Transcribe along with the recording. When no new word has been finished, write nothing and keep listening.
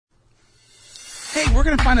Hey, we're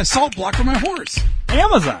going to find a salt block for my horse.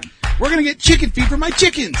 Amazon. We're going to get chicken feed for my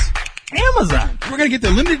chickens. Amazon. We're going to get the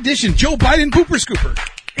limited edition Joe Biden pooper scooper.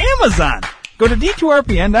 Amazon. Go to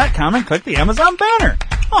D2RPN.com and click the Amazon banner.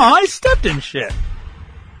 Aw, I stepped in shit.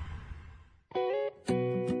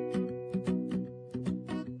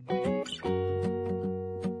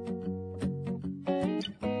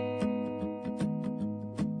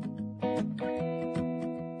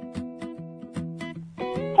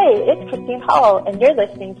 Hey, it's Christine Hall, and you're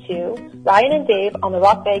listening to Ryan and Dave on the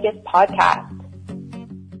Rock Vegas podcast.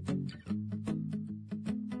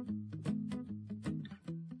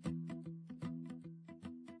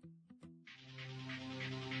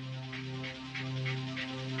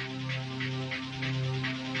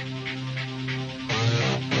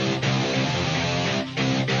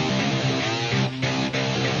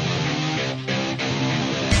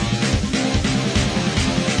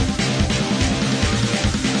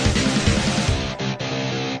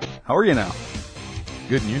 How are you now?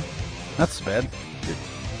 Good, and you? That's bad. Good.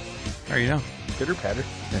 How are you now? Pitter patter.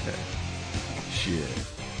 Shit.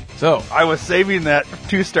 So, I was saving that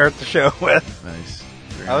to start the show with. nice.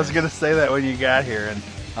 Very I was nice. going to say that when you got here, and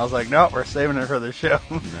I was like, no, we're saving it for the show.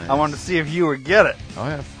 Nice. I wanted to see if you would get it. Oh,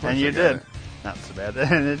 yeah, of course And you I got did. it. Not so bad.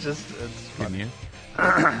 And it's Good, funny. and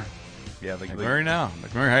you? Yeah, the McMurray now.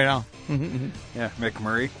 McMurray, how you now? Yeah,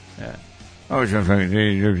 McMurray. Yeah. I was just like,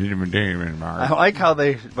 I like how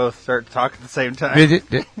they both start to talk at the same time.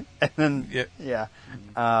 And then, Yeah.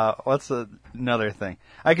 what's another thing?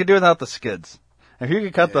 I could do without the skids. If you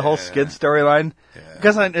could cut the whole skid storyline,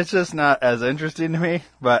 because it's just not as interesting to me,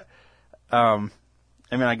 but, I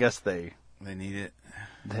mean, I guess they need it.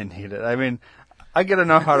 They need it. I mean, I get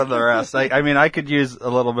enough out of the rest. I mean, I could use a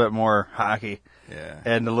little bit more hockey. Yeah.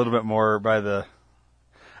 And a little bit more by the,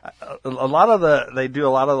 they do a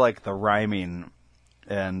lot of like the rhyming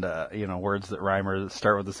and, words that rhyme or that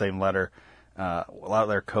start with the same letter. A lot of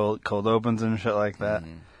their cold opens and shit like that.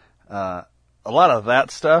 A lot of that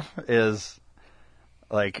stuff is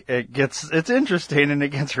like, it's interesting and it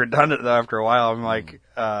gets redundant though after a while. I'm like,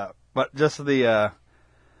 but just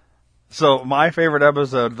so my favorite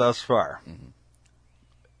episode thus far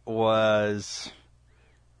was,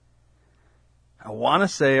 I want to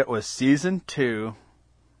say it was season 2,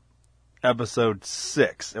 episode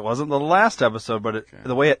 6. It wasn't the last episode, but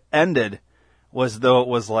the way it ended was though it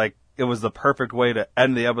was like, it was the perfect way to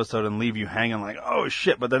end the episode and leave you hanging like, oh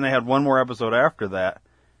shit. But then they had one more episode after that.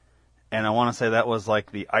 And I want to say that was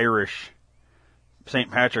like the Irish St.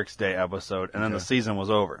 Patrick's Day episode. And then the season was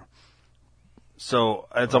over. So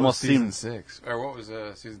it's almost season seemed 6. Or what was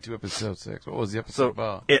season 2, episode 6? What was the episode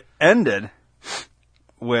about? It ended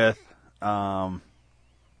with, oh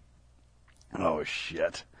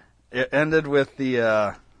shit. It ended with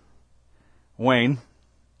the, Wayne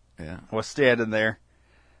was standing there.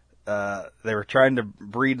 They were trying to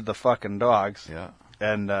breed the fucking dogs. Yeah.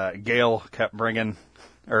 And, Gail kept bringing,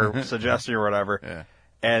 or suggesting or whatever. Yeah.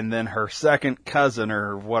 And then her second cousin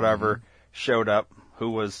or whatever showed up, who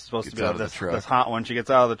was supposed to be Gets out of this the truck. hot one. She gets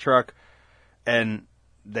out of the truck and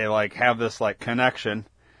they like have this like connection.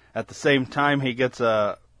 At the same time, he gets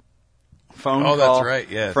a phone call that's right,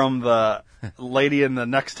 yes. from the lady in the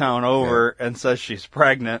next town over and says she's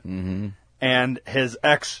pregnant. Mm-hmm. And his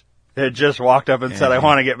ex had just walked up and said, I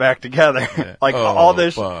want to get back together. Like all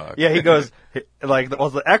this. Fuck. Yeah, he goes, like, well,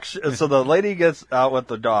 the ex, so the lady gets out with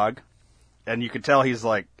the dog and you could tell he's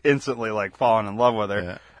like instantly like falling in love with her.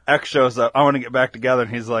 Yeah. X shows up, I want to get back together,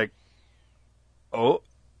 and he's like, oh.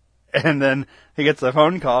 And then he gets a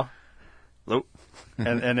phone call. Hello.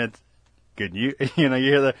 And it's, good, you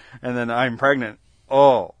hear that, and then I'm pregnant.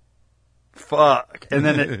 Oh, fuck. And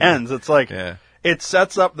then it ends. It's like, it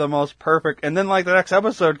sets up the most perfect, and then like the next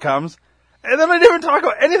episode comes, and then they didn't even talk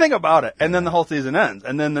about anything about it, and then the whole season ends,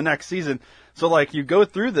 and then the next season, so like you go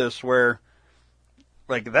through this where,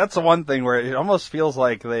 like that's the one thing where it almost feels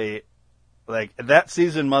like like that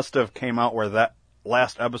season must have came out where that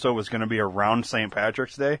last episode was going to be around St.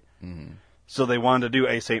 Patrick's Day. Mm-hmm. So they wanted to do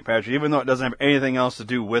a St. Patrick, even though it doesn't have anything else to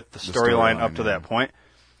do with the storyline up to that point.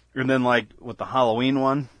 And then like with the Halloween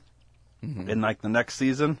one in like the next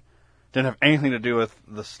season, didn't have anything to do with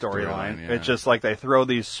the storyline. It's just like they throw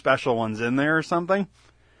these special ones in there or something.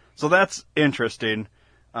 So that's interesting.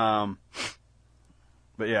 But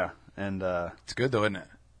yeah, and it's good though, isn't it?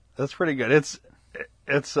 That's pretty good. It's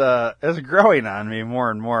growing on me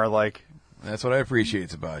more and more. Like that's what I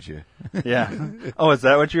appreciate about you. Yeah. Oh, is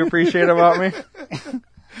that what you appreciate about me?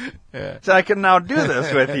 Yeah. So I can now do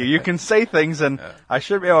this with you. You can say things, and I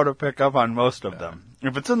should be able to pick up on most of them.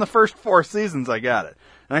 If it's in the first 4 seasons, I got it.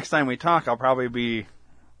 Next time we talk, I'll probably be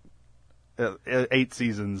 8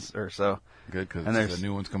 seasons or so. Good, because And the there's-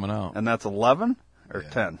 new one's coming out. And that's 11 or Yeah,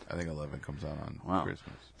 10. I think 11 comes out on Wow.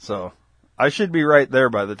 Christmas. So I should be right there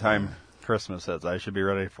by the time Christmas hits. I should be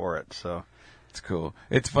ready for it. So It's cool.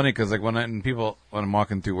 It's funny because like when I'm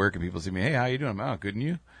walking through work and people see me, hey, how you doing? I'm out. Good and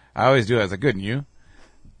you? I always do. I was like, good and you?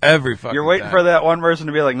 Every fucking you're waiting time. for that one person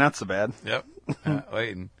to be like, not so bad. Yep.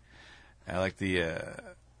 Waiting. I like the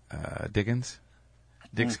Dickens.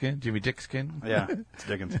 Dickskin? Jimmy Dickskin? Yeah, it's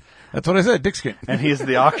Dickens. That's what I said, Dickskin. And he's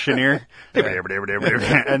the auctioneer. And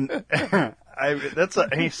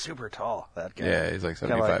he's super tall, that guy. Yeah, he's like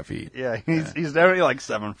 75 feet. Yeah, he's definitely like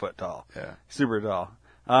 7 foot tall. Yeah. Super tall.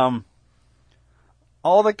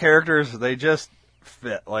 All the characters, they just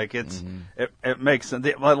fit. Like it makes sense.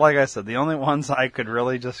 Like I said, the only ones I could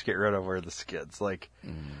really just get rid of were the skids. Like,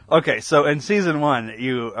 okay, so in season 1,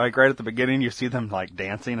 you like right at the beginning, you see them like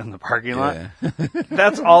dancing in the parking lot. Yeah.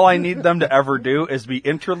 That's all I need them to ever do is be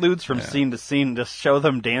interludes from scene to scene. Just show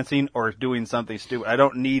them dancing or doing something stupid. I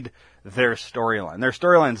don't need their storyline. Their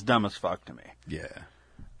storyline's dumb as fuck to me.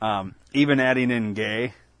 Yeah. Even adding in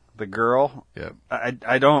Gay, the girl. Yep.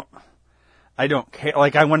 I don't care.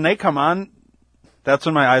 Like when they come on, that's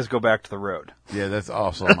when my eyes go back to the road. Yeah, that's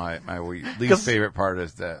also my least favorite part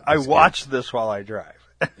is that. I watch this while I drive.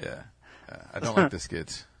 Yeah. I don't like the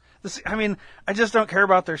skits. I just don't care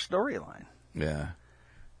about their storyline. Yeah.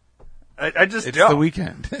 I just It's don't. the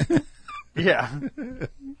weekend. Yeah.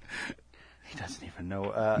 He doesn't even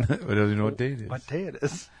know I don't even know what day it is. what day it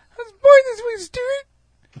is. I was born this week,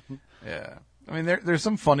 Stuart. Yeah. I mean, there's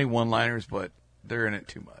some funny one-liners, but they're in it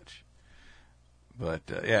too much. But,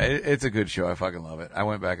 yeah, it's a good show. I fucking love it. I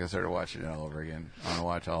went back and started watching it all over again. I want to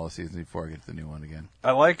watch all the seasons before I get to the new one again.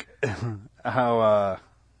 I like how,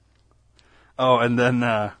 and then,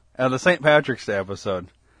 the St. Patrick's Day episode,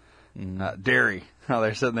 Derry, how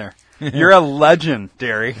they're sitting there. You're a legend,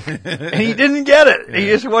 Derry. And he didn't get it. Yeah. He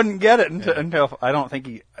just wouldn't get it until I don't think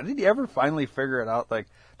did he ever finally figure it out, like,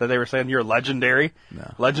 that they were saying you're legendary?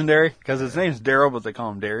 No. Legendary? Because his name's Daryl, but they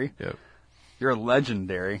call him Derry. Yep. You're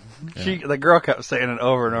legendary. Yeah. The girl kept saying it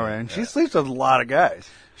over and over, and she sleeps with a lot of guys.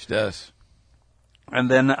 She does.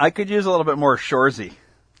 And then I could use a little bit more Shorzy.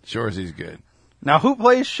 Shorzy's good. Now, who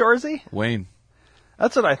plays Shorzy? Wayne.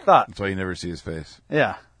 That's what I thought. That's why you never see his face.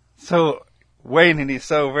 Yeah. So Wayne, and he's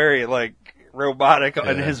so very like robotic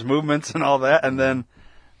in his movements and all that, and then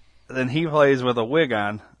he plays with a wig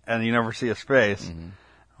on, and you never see his face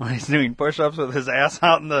when he's doing push-ups with his ass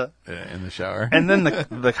out in the shower. And then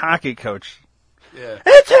the hockey coach. Yeah.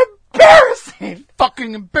 It's embarrassing.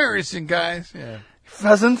 Fucking embarrassing, guys. Yeah.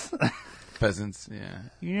 Pheasants. Peasants. Yeah.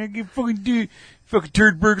 You fucking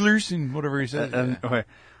turd burglars and whatever he said. And wait,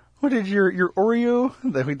 what did your Oreo?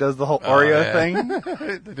 That he does the whole Oreo thing.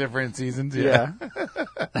 The different seasons. Yeah.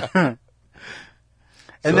 And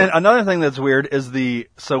then another thing that's weird is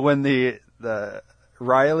when the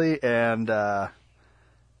Riley and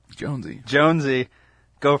Jonesy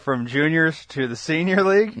go from juniors to the senior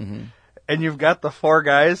league, and you've got the 4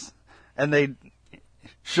 guys, and they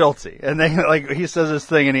Schultz, and they he says this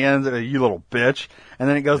thing, and he ends it, you little bitch, and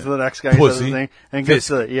then he goes to the next guy, he says his thing, and gets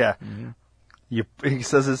to he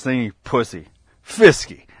says this thing, you pussy,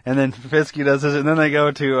 Fisky. And then Fisky does this, and then they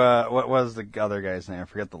go to, what was the other guy's name? I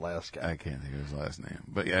forget the last guy. I can't think of his last name.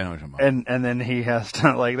 But yeah, I know what you're talking about. And then he has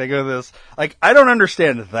to, they go to this, I don't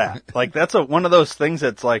understand that. That's one of those things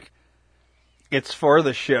that's it's for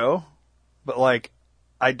the show, but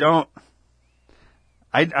I don't,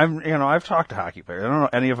 I've talked to hockey players. I don't know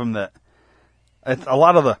any of them that, it's a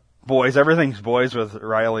lot of the boys, everything's boys with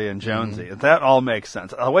Riley and Jonesy. That all makes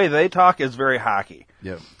sense. The way they talk is very hockey.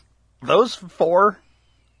 Yep. Those 4,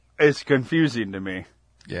 it's confusing to me.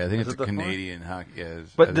 Yeah, I think it's a Canadian hockey. Yeah,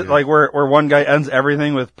 but where one guy ends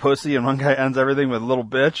everything with pussy and one guy ends everything with little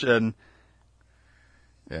bitch, and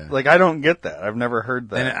I don't get that. I've never heard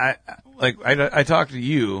that. And I talk to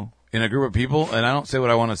you in a group of people, and I don't say what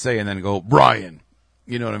I want to say, and then go Brian.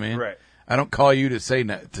 You know what I mean? Right. I don't call you to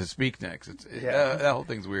speak next. That whole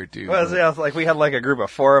thing's weird too. Well, we had a group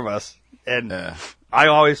of 4 of us, and I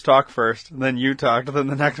always talk first, and then you talk, and then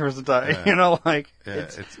the next person talk.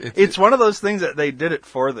 It's one of those things that they did it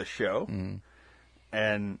for the show,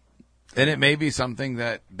 and it may be something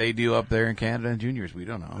that they do up there in Canada and juniors. We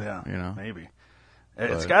don't know. Yeah, maybe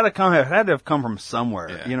it's got to come. It had to have come from somewhere.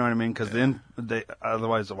 Yeah. You know what I mean? Because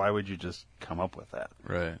otherwise, why would you just come up with that?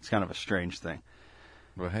 Right. It's kind of a strange thing.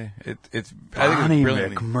 Well, hey, it's Bonnie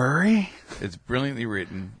McMurray. It's brilliantly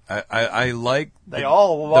written. I like they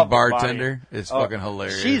all love the bartender. It's fucking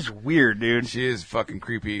hilarious. She's weird, dude. She is fucking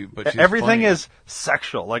creepy, but she's everything funny. Is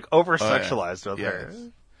sexual, over sexualized with her.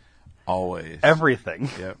 Always. Everything.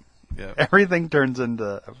 Yep. Everything turns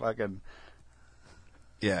into a fucking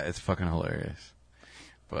Yeah, it's fucking hilarious.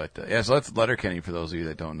 But, yeah, so that's Letterkenny for those of you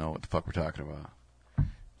that don't know what the fuck we're talking about.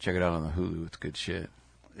 Check it out on the Hulu. It's good shit.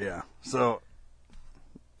 Yeah. So,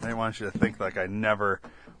 I want you to think like I never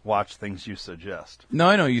watch things you suggest. No,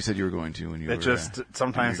 I know you said you were going to when you were... It just,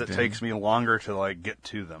 sometimes it thing. takes me longer to like get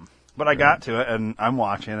to them. But I got to it, and I'm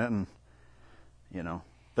watching it, and, you know,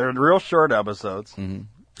 they're real short episodes. Mm-hmm.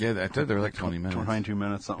 Yeah, I thought they were like 20 minutes. 22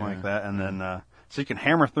 minutes, something like that. And then, so you can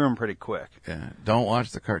hammer through them pretty quick. Yeah, don't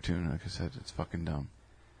watch the cartoon. Like I said, it's fucking dumb.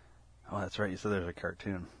 Oh, that's right. You said there's a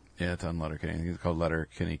cartoon. Yeah, it's on Letterkenny. I think it's called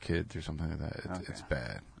Letterkenny Kids or something like that. It's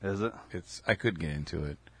bad. Is it? I could get into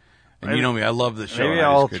it. And you know me, I love the show. Maybe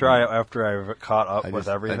I'll try it after I've caught up with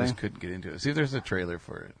everything. I just couldn't get into it. See if there's a trailer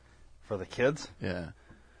for it. For the kids? Yeah.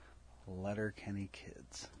 Letterkenny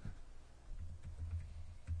Kids.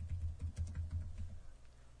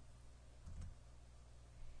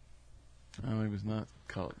 Oh, it was not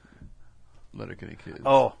called Letterkenny Kids.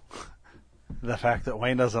 Oh, the fact that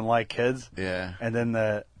Wayne doesn't like kids. Yeah. And then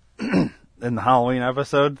in the Halloween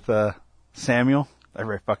episode, the Samuel,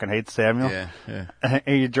 everybody fucking hates Samuel. Yeah, yeah.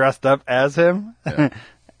 And you dressed up as him, Yeah.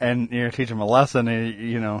 and you teach him a lesson. And,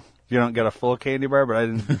 you know, you don't get a full candy bar, but I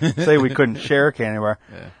didn't say we couldn't share a candy bar.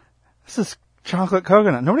 Yeah. This is chocolate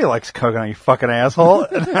coconut. Nobody likes coconut, you fucking asshole.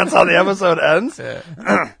 And that's how the episode ends. Yeah.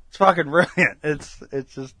 It's fucking brilliant. It's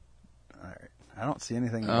just. All right. I don't see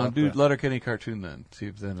anything. Do Letterkenny cartoon then. See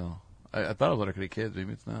if then I thought of Letterkenny Kids.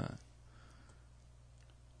 Maybe it's not.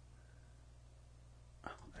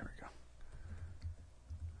 Oh, there we go.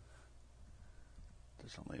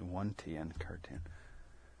 There's only one T in cartoon.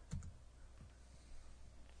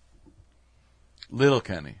 Little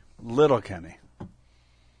Kenny. Little Kenny.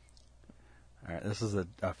 All right, this is the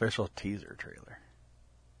official teaser trailer.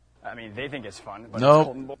 I mean, they think it's fun. But Nope. it's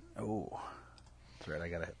cold and Oh, that's right. I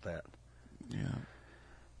gotta hit that.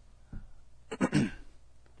 Yeah.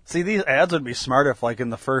 See, these ads would be smart if, like, in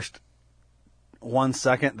the first 1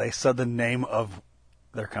 second, they said the name of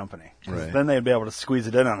their company. 'Cause Right. Then they'd be able to squeeze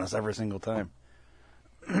it in on us every single time.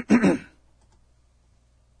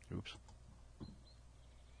 Oops.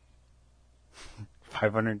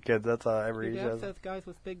 500 kids, that's all every Your dad says. says guys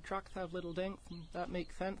with big trucks have little dinks, and that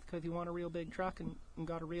makes sense because you want a real big truck and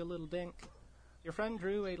got a real little dink. Your friend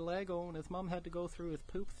Drew ate a Lego, and his mum had to go through his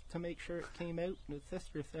poops to make sure it came out, and his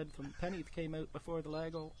sister said some pennies came out before the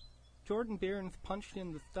Lego. Jordan Byrnes punched you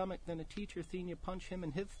in the stomach, then a teacher seen you punch him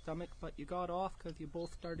in his stomach, but you got off because you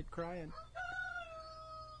both started crying.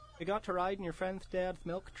 You got to ride in your friend's dad's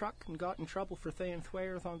milk truck and got in trouble for saying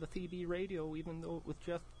swears on the CB radio, even though it was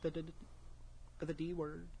just the D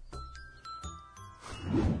word.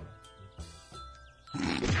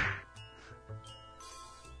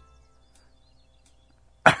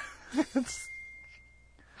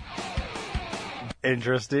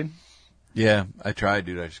 Interesting. Yeah, I tried,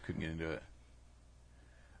 dude. I just couldn't get into it.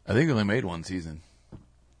 I think they only made one season.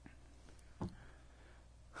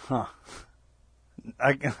 Huh.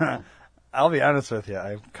 I'll be honest with you.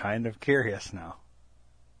 I'm kind of curious now.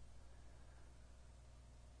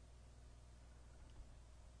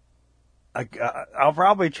 I'll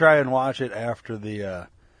probably try and watch it after the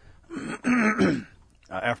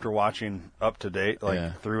after watching Up to Date, like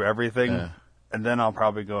Yeah. through everything, Yeah. and then I'll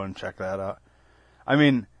probably go and check that out. I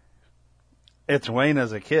mean, it's Wayne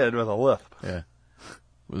as a kid with a lisp. Yeah.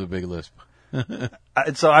 With a big lisp.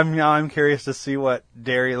 So I'm curious to see what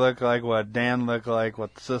Derry looked like, what Dan looked like,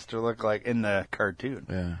 what the sister looked like in the cartoon.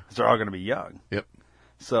 Yeah. 'Cause they're all going to be young. Yep.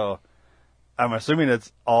 So I'm assuming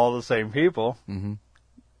it's all the same people. Mm-hmm.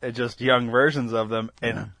 It's just young versions of them.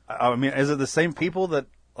 And Yeah. I mean, is it the same people that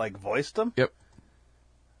like voiced them? Yep.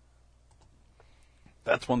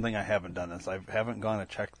 That's one thing I haven't done is I haven't gone to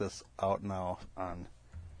check this out now on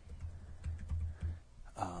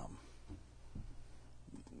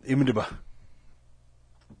IMDb.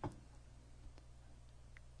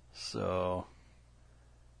 So,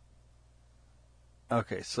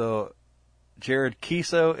 okay, so Jared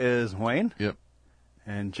Kiso is Wayne, Yep.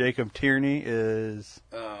 and Jacob Tierney is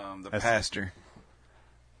The pastor.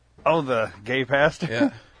 the gay pastor.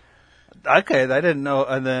 Yeah. Okay, I didn't know.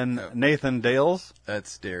 And then Nathan Dales,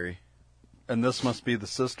 That's Derry. and this must be the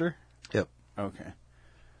sister. Yep. Okay.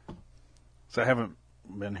 So I haven't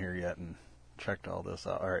been here yet and checked all this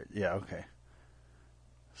out. All right, yeah, okay.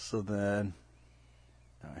 So then,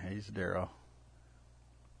 he's Darryl.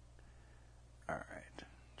 All right.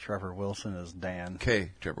 Trevor Wilson is Dan.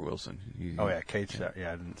 K. Trevor Wilson. Oh, yeah, Kate.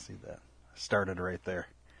 Yeah, I didn't see that. Started right there.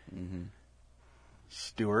 Mm-hmm.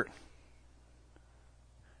 Stewart.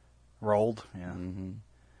 Rolled, yeah. Mm-hmm.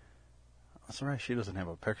 That's right, she doesn't have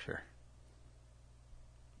a picture.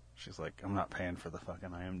 She's like, I'm not paying for the fucking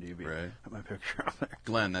IMDb. Right. Put my picture on there.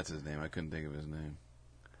 Glenn, that's his name. I couldn't think of his name.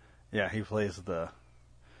 Yeah, he plays a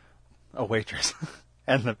waitress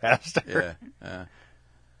and the pastor. Yeah.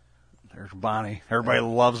 There's Bonnie. Everybody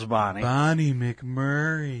loves Bonnie. Bonnie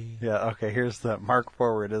McMurray. Yeah, okay, here's the Mark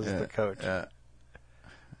Forward is the coach.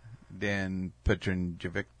 Dan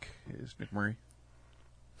Petranjevic is McMurray.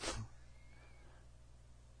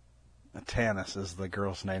 Tanis is the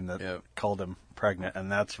girl's name that Yep. called him pregnant,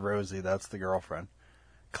 and that's Rosie. That's the girlfriend.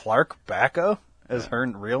 Clark Bacco is her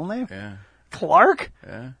real name? Yeah. Clark?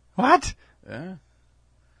 Yeah. What? Yeah.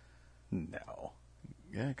 No.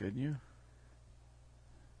 Yeah, couldn't you?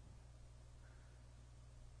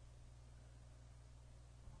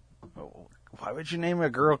 Why would you name a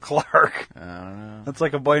girl Clark? I don't know. That's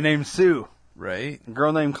like a boy named Sue. Right? A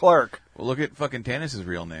girl named Clark. Well, look at fucking Tanis'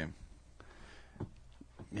 real name.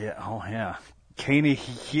 Yeah, oh yeah. Kani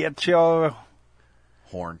Hiecho.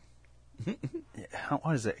 Horn.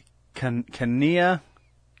 What is it? Kania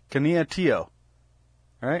Tio.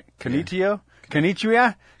 Right? Kanitio?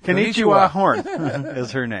 Konnichiwa? Konnichiwa Horn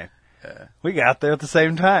is her name. We got there at the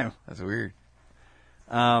same time. That's weird.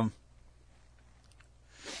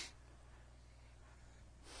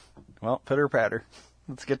 Well, pitter patter.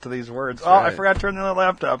 Let's get to these words. right. I forgot to turn the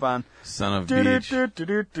laptop on. Son of Beach.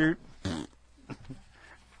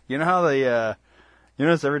 You know how they, you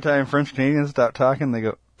notice every time French Canadians stop talking, they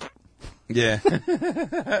go, Yeah.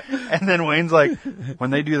 and then Wayne's like, when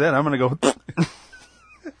they do that, I'm going to go,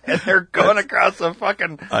 and they're going across the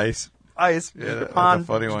fucking Ice. ice, Yeah, the that's pond, a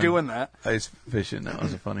funny one. doing that. Ice fishing. That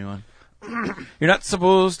was a funny one. You're not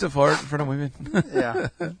supposed to fart in front of women. Yeah.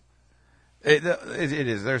 It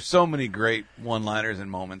is. There's so many great one-liners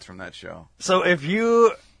and moments from that show. So if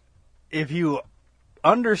you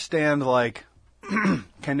understand like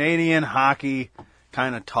Canadian hockey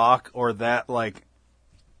kind of talk or that like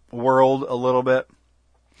world a little bit,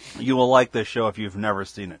 you will like this show if you've never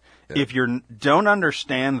seen it. Yeah. If you don't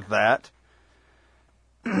understand that,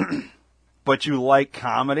 but you like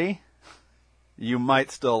comedy, you might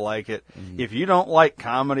still like it. Mm-hmm. If you don't like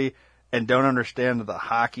comedy and don't understand the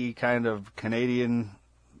hockey kind of Canadian,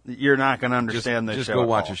 you're not going to understand this just show. go at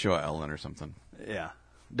watch all. a show at Ellen or something. Yeah.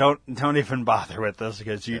 Don't even bother with this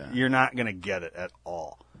because you're not going to get it at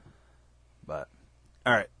all. But,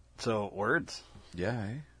 all right. So, words. Yeah.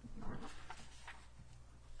 Eh?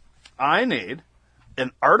 I need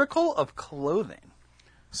an article of clothing.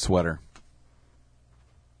 Sweater.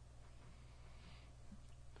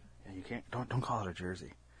 Yeah, you can't, don't call it a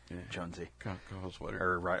jersey. Yeah. Jonesy. Call sweater.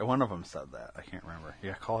 Or, right, one of them said that. I can't remember.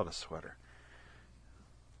 Yeah, call it a sweater.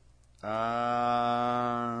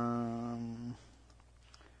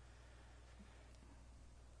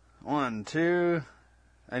 1, 2.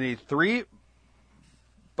 I need 3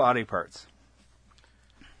 body parts.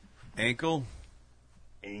 Ankle.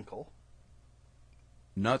 Ankle,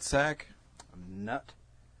 Nutsack. nut,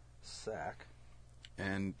 sack,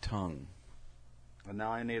 And tongue. and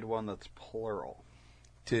now I need one that's plural.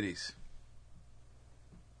 Titties.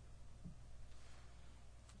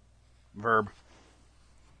 Verb.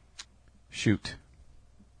 Shoot.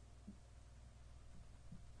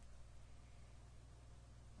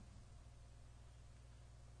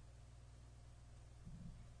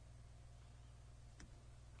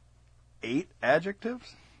 Eight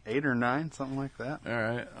adjectives? 8 or 9, something like that. All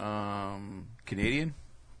right. Canadian.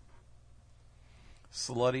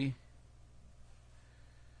 Slutty.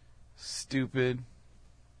 Stupid.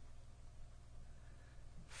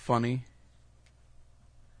 Funny.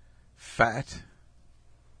 Fat.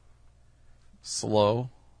 Slow.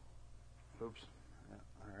 Oops. Yeah,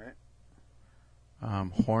 all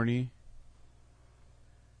right. Horny.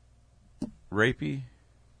 Rapey.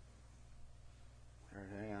 All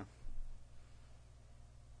right, hang on.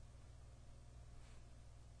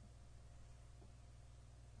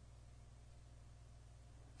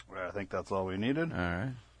 Well, I think that's all we needed. All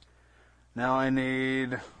right. Now I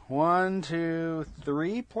need 1, 2,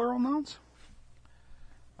 3 plural nouns.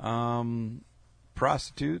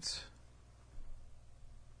 Prostitutes.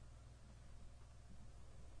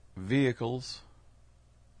 Vehicles.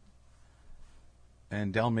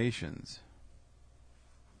 And Dalmatians.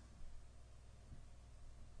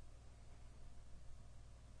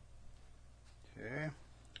 Okay.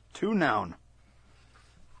 2 noun.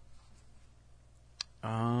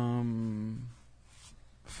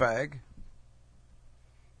 Fag.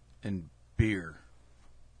 And beer.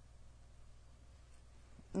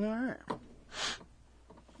 All right.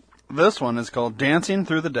 This one is called Dancing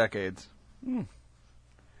Through the Decades.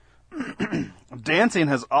 Dancing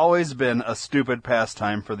has always been a stupid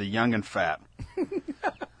pastime for the young and fat.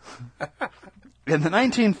 In the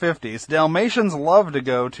 1950s, Dalmatians loved to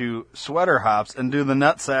go to sweater hops and do the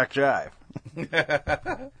nutsack jive.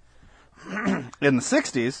 In the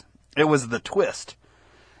 60s, it was the twist,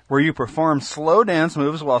 where you perform slow dance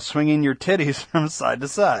moves while swinging your titties from side to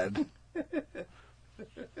side.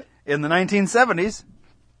 In the 1970s,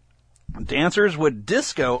 dancers would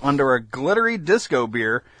disco under a glittery disco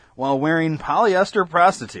beer while wearing polyester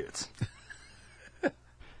prostitutes.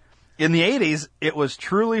 In the 80s, it was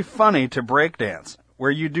truly funny to break dance, where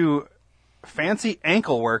you do fancy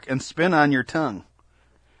ankle work and spin on your tongue.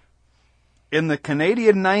 In the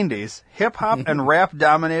Canadian 90s, hip-hop and rap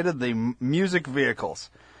dominated the music vehicles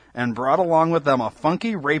and brought along with them a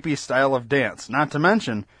funky, rapey style of dance, not to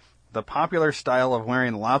mention the popular style of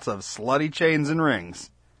wearing lots of slutty chains and rings.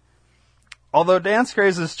 Although dance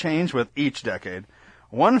crazes change with each decade,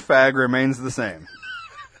 one fag remains the same.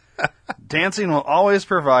 Dancing will always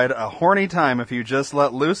provide a horny time if you just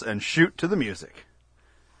let loose and shoot to the music.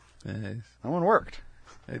 Nice. That one worked.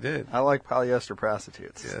 They did. I like polyester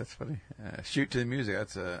prostitutes. Yeah, that's funny. Shoot to the music.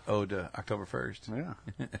 That's a ode to October 1st.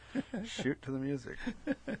 Yeah. Shoot to the music.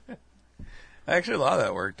 Actually, a lot of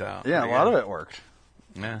that worked out. Yeah, a lot of it worked.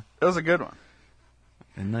 Yeah. It was a good one.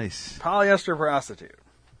 And nice. Polyester prostitute.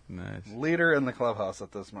 Nice. Leader in the clubhouse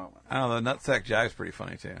at this moment. I don't know. Nutsack jive's pretty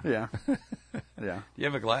funny, too. Yeah. Yeah. You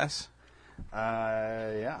have a glass?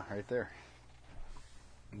 Yeah, right there.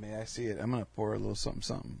 May I see it? I'm going to pour a little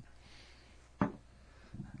something.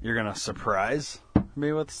 You're going to surprise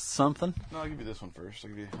me with something? No, I'll give you this one first.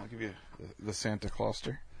 I'll give you the Santa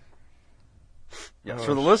Clauster. Yeah,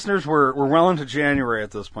 for the listeners, we're well into January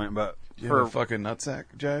at this point, but Do you have a fucking nutsack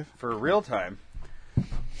jive? For real time,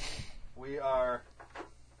 we are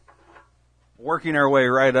working our way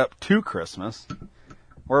right up to Christmas.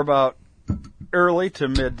 We're about early to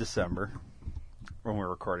mid-December when we're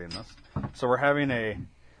recording this. So we're having a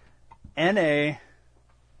N.A.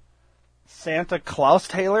 Santa Claus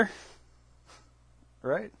Taylor,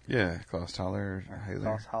 right? Yeah, Klaus Haller.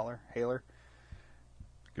 Klaus Haller.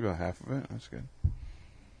 Give about half of it. That's good.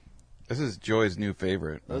 This is Joy's new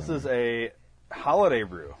favorite. This is a holiday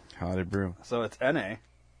brew. Holiday brew. So it's N.A.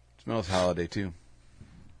 Smells holiday, too.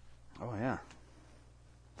 Oh, yeah.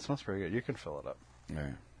 It smells pretty good. You can fill it up. Yeah.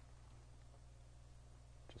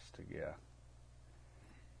 Just to, yeah.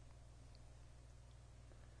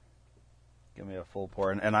 Give me a full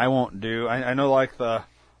pour. And I won't do, I know like the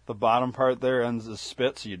bottom part there ends as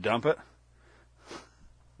spit, so you dump it.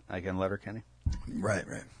 Like in Letterkenny. Right.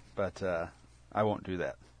 But I won't do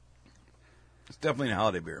that. It's definitely a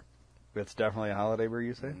holiday beer. It's definitely a holiday beer,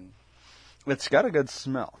 you say? Mm-hmm. It's got a good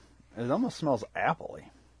smell. It almost smells apple-y.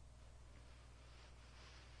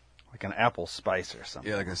 Like an apple spice or something.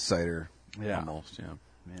 Yeah, like a cider. Yeah. Almost, yeah.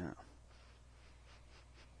 Yeah.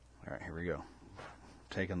 All right, here we go.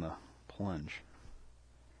 Taking the plunge.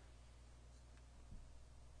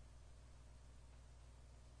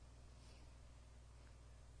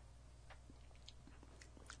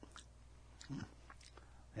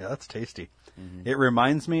 Yeah, that's tasty. Mm-hmm. It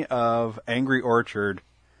reminds me of Angry Orchard,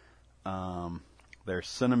 their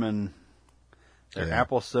cinnamon, their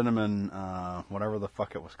apple cinnamon, whatever the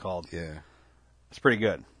fuck it was called. Yeah. It's pretty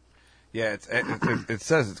good. Yeah, it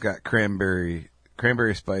says it's got cranberry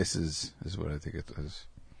spices is what I think it is.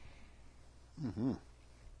 Mm-hmm.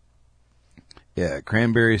 Yeah,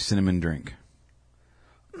 cranberry cinnamon drink.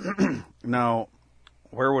 Now,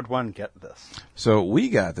 where would one get this? So we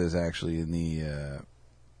got this actually in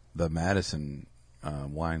the Madison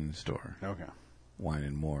wine store. Okay. Wine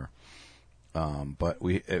and More. But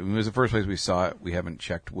it was the first place we saw it. We haven't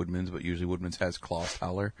checked Woodman's, but usually Woodman's has Klaus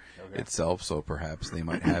Haller itself, so perhaps they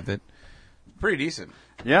might have it. Pretty decent.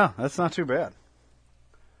 Yeah, that's not too bad.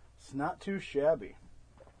 It's not too shabby.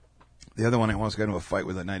 The other one I once got into a fight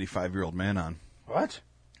with a 95-year-old man on. What?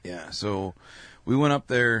 Yeah, so we went up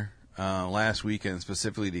there last weekend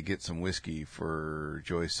specifically to get some whiskey for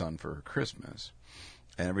Joy's son for Christmas.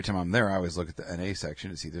 And every time I'm there, I always look at the NA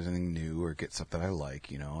section to see if there's anything new or get stuff that I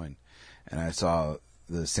like, you know. And I saw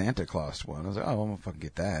the Santa Claus one. I was like, oh, I'm going to fucking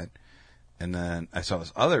get that. And then I saw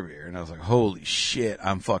this other beer, and I was like, holy shit,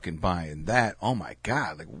 I'm fucking buying that. Oh, my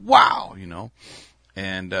God. Like, wow, you know.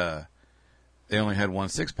 And they only had 1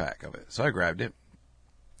 6-pack of it. So I grabbed it.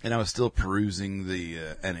 And I was still perusing the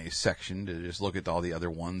NA section to just look at all the other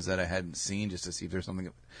ones that I hadn't seen just to see if there's something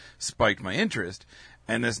that spiked my interest.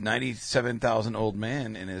 And this 97,000-old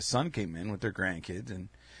man and his son came in with their grandkids,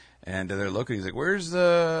 and they're looking. He's like, where's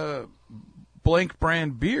the blank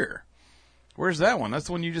brand beer? Where's that one? That's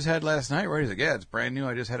the one you just had last night, right? He's like, yeah, it's brand new.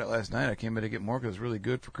 I just had it last night. I came in to get more because it's really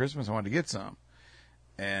good for Christmas. I wanted to get some.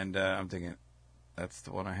 And I'm thinking, that's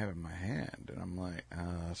the one I have in my hand. And I'm like,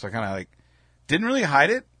 so I kind of like didn't really hide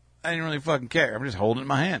it. I didn't really fucking care. I'm just holding it in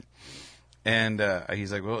my hand. And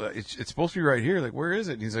he's like, well, it's supposed to be right here. Like, where is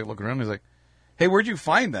it? And he's like looking around. He's like, hey, where'd you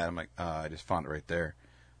find that? I'm like, I just found it right there.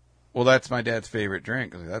 Well, that's my dad's favorite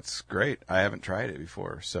drink. I was like, that's great. I haven't tried it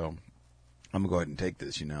before, so I'm going to go ahead and take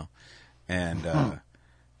this, and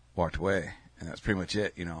walked away. And that's pretty much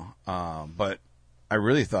it, But I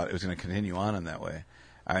really thought it was going to continue on in that way.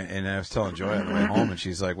 And I was telling Joy on the way home, and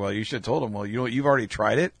she's like, well, you should have told him, well, you've already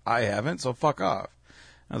tried it. I haven't, so fuck off.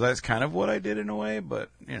 I was like, that's kind of what I did in a way, but,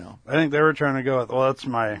 I think they were trying to go with, well, that's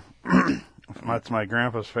my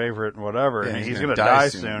grandpa's favorite and whatever, and he's going to die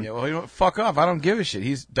soon. Yeah, well, fuck off. I don't give a shit.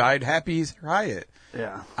 He's died happy he's tried it.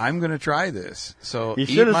 Yeah. I'm going to try this. So He eat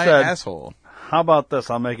should have my said, asshole. How about this?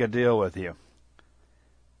 I'll make a deal with you.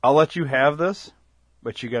 I'll let you have this,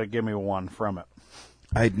 but you got to give me one from it.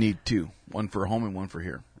 I'd need two. One for home and one for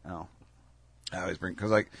here. Oh. I always bring,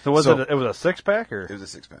 because So was it was a 6-pack or? It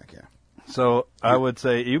was a 6-pack, yeah. So I would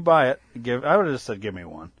say you buy it. I would have just said, give me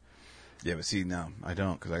one. Yeah, but see, no, I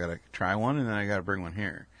don't, because I got to try one and then I got to bring one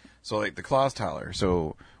here. So like the Clausthaler.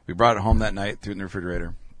 So we brought it home that night, threw it in the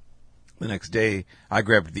refrigerator. The next day, I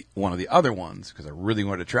grabbed one of the other ones because I really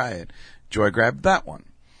wanted to try it. Joy grabbed that one.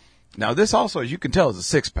 Now this also, as you can tell, is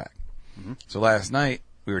a 6-pack. Mm-hmm. So last night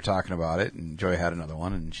we were talking about it, and Joy had another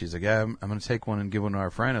one, and she's like, "Yeah, I'm going to take one and give one to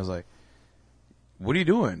our friend." I was like, "What are you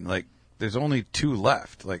doing? Like, there's only 2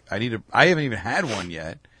 left. Like, I haven't even had one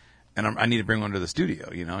yet, and I need to bring one to the studio."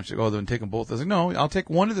 And she's like, "Oh, then take them both." I was like, "No, I'll take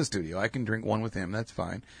one to the studio. I can drink one with him. That's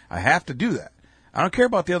fine. I have to do that. I don't care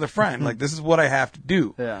about the other friend. Like, this is what I have to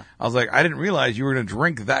do." Yeah. I was like, I didn't realize you were going to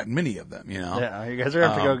drink that many of them. Yeah, you guys are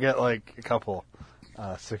going to have to go get like a couple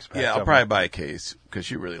 6-packs. Yeah, I'll probably buy a case because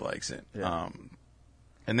she really likes it. Yeah.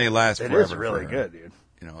 And they last It forever. is really for her. good,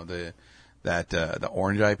 dude. The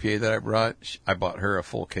orange IPA that I brought, I bought her a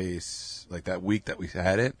full case like that week that we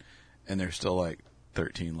had it, and there's still like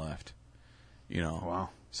 13 left. Wow.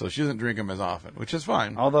 So she doesn't drink them as often, which is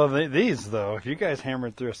fine. Although these, though, if you guys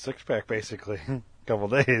hammered through a 6-pack basically in a couple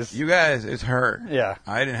days. You guys, it's her. Yeah.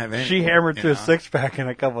 I didn't have any. She hammered through a 6-pack in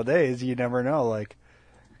a couple days. You never know. Like,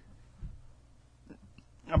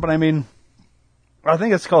 but I mean, I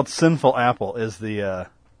think it's called Sinful Apple is the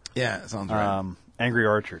Yeah, it sounds right. Angry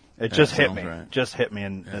Orchard. It Yeah, just it hit sounds me. right. Just hit me,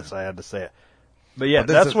 and I had to say it. But yeah, But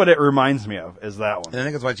this that's what it reminds me of, is that one. And I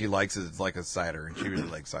think that's why she likes it. It's like a cider, and she really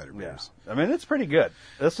likes cider beers. I mean, it's pretty good.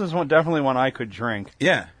 This is definitely one I could drink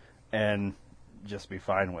Yeah. and just be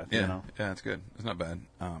fine with, Yeah, it's good. It's not bad.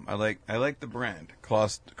 I like the brand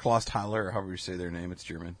Clausthaler, or however you say their name. It's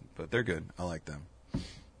German, but they're good. I like them.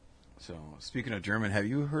 So speaking of German, have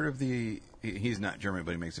you heard of he's not German,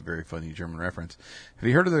 but he makes a very funny German reference. Have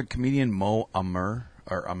you heard of the comedian Mo Amer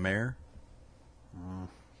or Amer?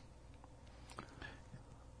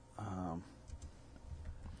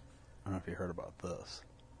 I don't know if you heard about this.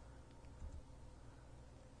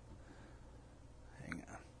 Hang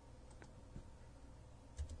on.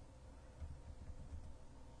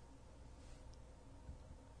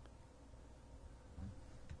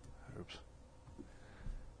 Oops.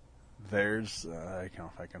 There's, I don't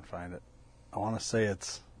know if I can find it. I want to say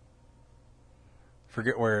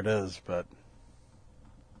forget where it is, but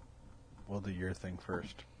we'll do your thing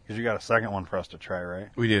first. Because you got a second one for us to try, right?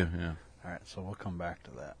 We do, yeah. All right, so we'll come back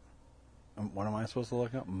to that. What am I supposed to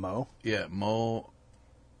look up? Mo? Yeah, Mo,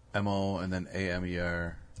 M-O, and then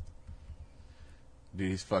A-M-E-R. Dude,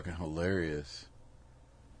 he's fucking hilarious.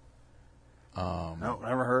 No,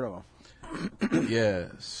 never heard of him. Yeah,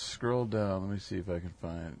 scroll down. Let me see if I can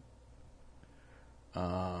find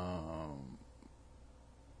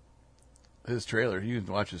his trailer. You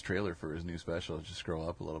can watch his trailer for his new special. Just scroll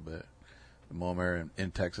up a little bit. The Mo Amer in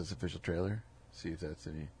Texas official trailer. See if that's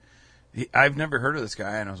any. I've never heard of this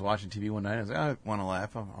guy, and I was watching TV one night. I was like, I want to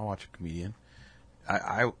laugh. I'll watch a comedian.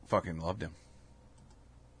 I fucking loved him.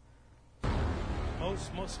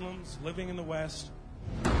 Most Muslims living in the West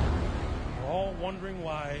are all wondering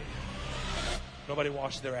why nobody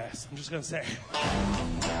washed their ass. I'm just going to say.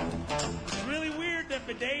 It's really weird that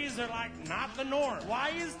bidets are like not the norm.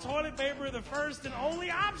 Why is toilet paper the first and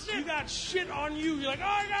only option? You got shit on you. You're like, oh,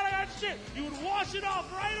 I got shit. You would wash it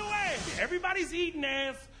off right away. Everybody's eating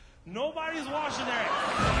ass. Nobody's washing their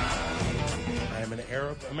ass. I am an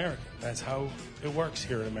Arab American. That's how it works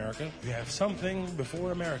here in America. We have something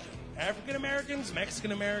before American. African Americans,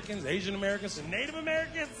 Mexican Americans, Asian Americans, and Native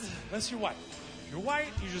Americans, unless you're white. If you're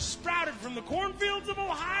white, you just sprouted from the cornfields of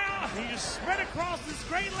Ohio, and you just spread across this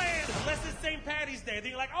great land. Unless it's St. Patty's Day.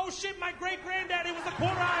 Then you're like, oh shit, my great-granddaddy was a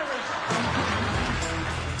quarter Irish.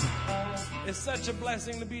 It's such a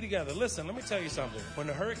blessing to be together. Listen, let me tell you something. When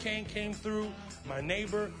the hurricane came through, my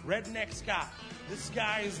neighbor, Redneck Scott, this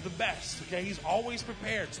guy is the best, okay? He's always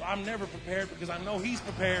prepared, so I'm never prepared because I know he's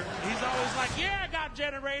prepared. He's always like, yeah, I got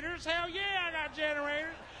generators. Hell yeah, I got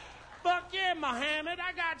generators. Fuck yeah, Muhammad,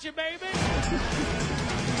 I got you, baby.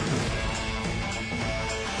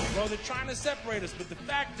 Well, they're trying to separate us, but the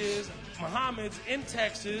fact is, Muhammad's in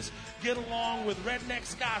Texas get along with Redneck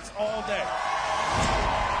Scots all day.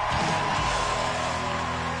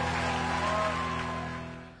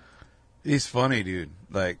 He's funny, dude.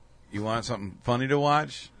 Like, you want something funny to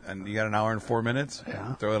watch, and you got an hour and 4 minutes?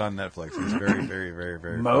 Yeah. Throw it on Netflix. He's very, very, very,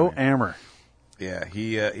 very Mo funny. Amer. Yeah,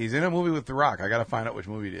 he's in a movie with The Rock. I got to find out which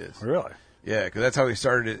movie it is. Really? Yeah, because that's how he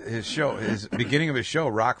started his show. His beginning of his show,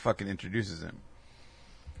 Rock fucking introduces him.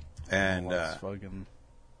 And fucking...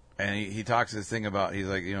 and he talks this thing about, he's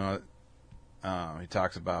like, he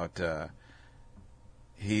talks about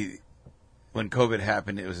when COVID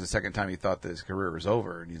happened, it was the second time he thought that his career was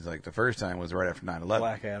over. And he's like, the first time was right after 9/11.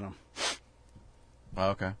 Black Adam. Oh,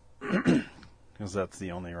 okay. Because that's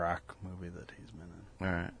the only Rock movie that he's been in.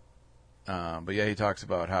 All right. But yeah, he talks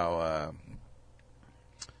about how,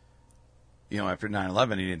 after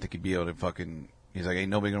 9/11, he didn't think he'd be able to fucking, he's like,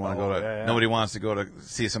 ain't nobody gonna want to go to, nobody wants to go to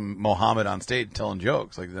see some Mohammed on stage telling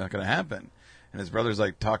jokes. Like, that's not gonna happen. And his brother's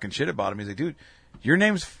like talking shit about him. He's like, dude,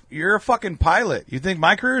 you're a fucking pilot. You think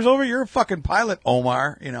my career's over? You're a fucking pilot,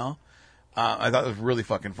 Omar, I thought it was really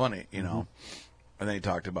fucking funny, And then he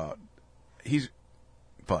talked about, he's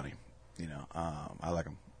funny, I like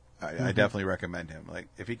him. I definitely recommend him. Like,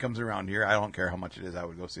 if he comes around here, I don't care how much it is, I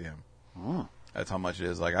would go see him. Oh. That's how much it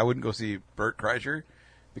is. Like, I wouldn't go see Bert Kreischer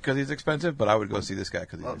because he's expensive, but I would go see this guy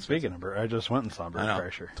because he's expensive. Speaking of Bert, I just went and saw Bert I know.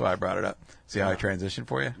 Kreischer. That's why I brought it up. See how I transitioned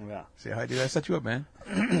for you? Yeah. See how I do that? I set you up, man.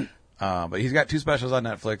 But he's got 2 specials on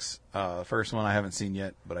Netflix. The first one I haven't seen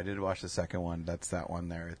yet, but I did watch the second one. That's that one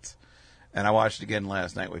there. And I watched it again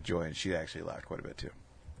last night with Joy, and she actually laughed quite a bit, too.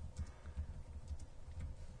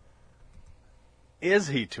 Is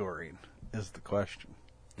he touring? Is the question.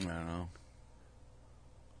 I don't know.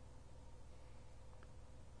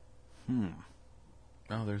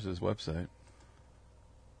 Oh, there's his website.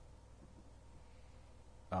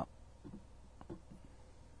 Oh.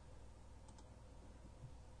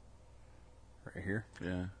 Right here?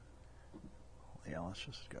 Yeah. Yeah, let's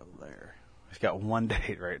just go there. He's got one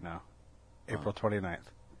date right now. April 29th.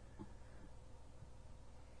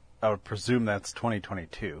 I would presume that's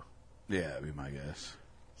 2022. Yeah, that'd be my guess.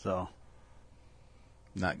 So.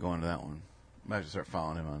 Not going to that one. Might have to start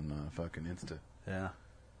following him on fucking Insta. Yeah.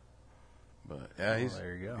 But yeah,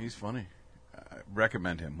 there you go. He's funny. I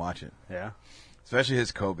recommend him. Watch it. Yeah. Especially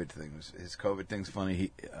his COVID thing. His COVID thing's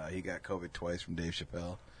funny. He got COVID twice from Dave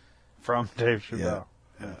Chappelle. From Dave Chappelle.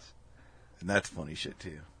 Yeah. Yes. And that's funny shit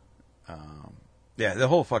too. Yeah, the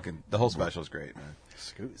whole special is great, man.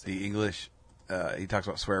 Scoozy. The English, he talks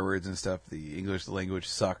about swear words and stuff. The English language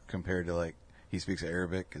suck compared to, like, he speaks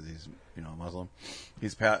Arabic because he's, a Muslim.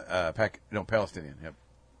 He's Palestinian. Yep.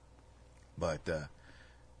 But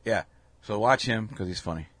yeah. So watch him because he's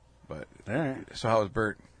funny. But all right. So how was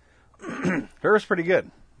Bert? Bert was pretty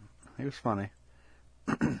good. He was funny.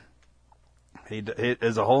 He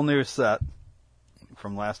is a whole new set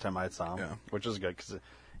from last time I saw him, which is good because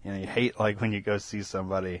you hate like when you go see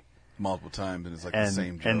somebody multiple times and it's like the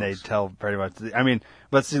same jokes. And they tell pretty much.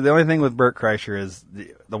 But see, the only thing with Bert Kreischer is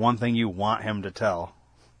the one thing you want him to tell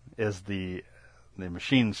is the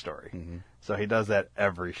machine story. Mm-hmm. So he does that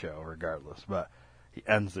every show, regardless. But he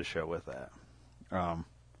ends the show with that.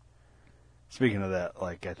 Speaking of that,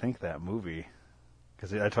 like I think that movie,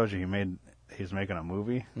 because I told you he's making a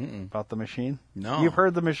movie about the machine. No, you've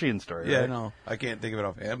heard the machine story, yeah, right? No, I can't think of it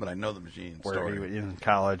offhand, but I know the machine story. Where he was in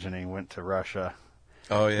college and he went to Russia.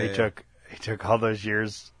 Oh yeah, he took all those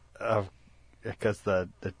years because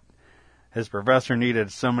his professor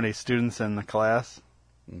needed so many students in the class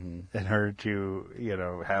in order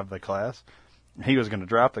to have the class. He was going to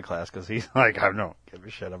drop the class because he's like, I don't give a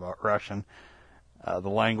shit about Russian, the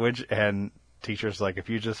language, and teacher's like, if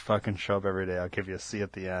you just fucking show up every day, I'll give you a C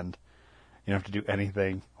at the end. You don't have to do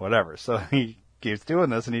anything, whatever. So he keeps doing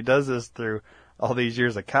this, and he does this through all these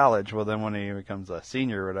years of college. Well, then when he becomes a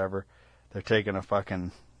senior or whatever, they're taking a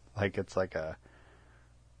fucking, like it's like a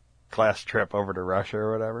class trip over to Russia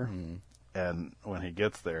or whatever. Mm. And when he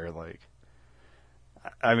gets there, like,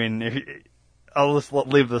 I'll just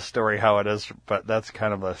leave the story how it is, but that's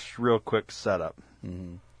kind of a real quick setup.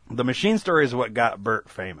 Mm-hmm. The machine story is what got Bert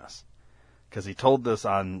famous, because he told this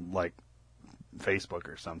on, like, Facebook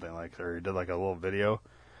or something, or he did, like, a little video,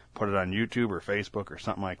 put it on YouTube or Facebook or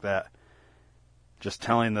something like that, just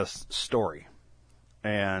telling this story.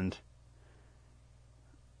 And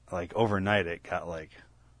like overnight it got like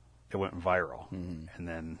it went viral, and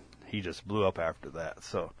then he just blew up after that.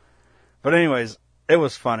 So, but anyways, it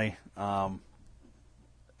was funny.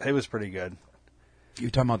 It was pretty good. You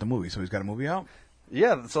talking about the movie? So he's got a movie out?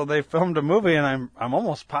 Yeah, so they filmed a movie, and I'm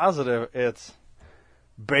almost positive it's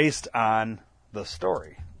based on the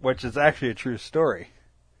story, which is actually a true story.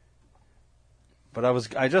 But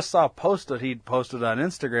I just saw a post that he'd posted on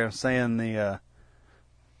Instagram saying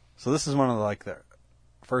so this is one of the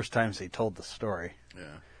first times he told the story.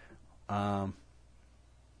 Yeah.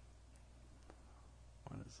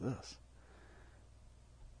 What is this?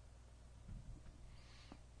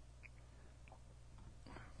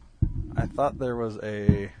 I thought there was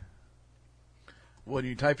a... When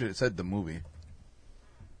you typed it, it said the movie.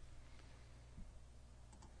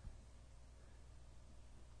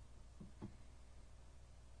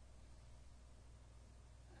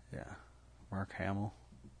 Yeah, Mark Hamill.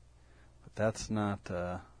 But that's not...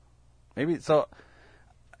 maybe... So,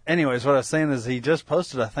 anyways, what I was saying is he just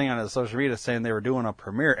posted a thing on his social media saying they were doing a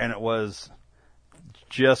premiere, and it was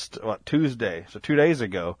just, Tuesday, so 2 days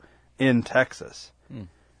ago, in Texas.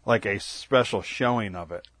 Like a special showing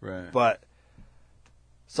of it. Right. But,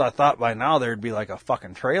 so I thought by now there'd be like a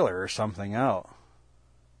fucking trailer or something out.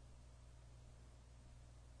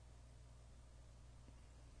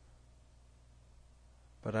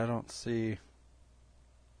 But I don't see...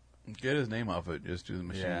 Get his name off it. Just do the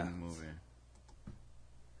machine Yeah. movie.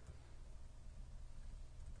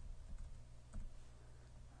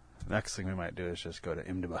 Next thing we might do is just go to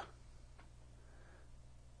IMDb.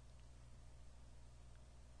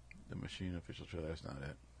 The machine official trailer. That's not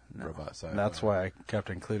it. No. Robot sci-fi. That's why I kept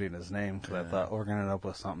including his name, because I Yeah. thought we're going to end up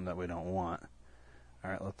with something that we don't want.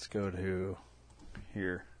 Alright, let's go to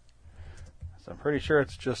here. So I'm pretty sure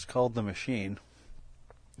it's just called The Machine.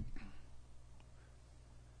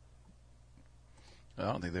 I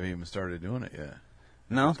don't think they've even started doing it yet.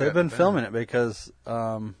 No, It's they've got been the filming it because,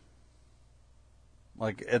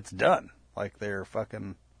 it's done. Like, they're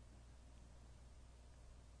fucking...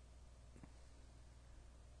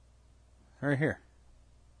 Right here.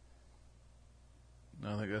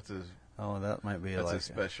 No, I think that's his. Oh, that might be That's like... a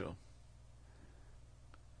special.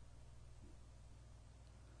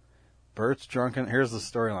 Bert's drunken... Here's the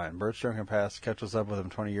storyline. Bert's drunken past catches up with him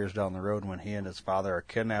 20 years down the road when he and his father are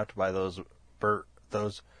kidnapped by those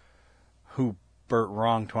who Bert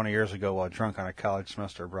wronged 20 years ago while drunk on a college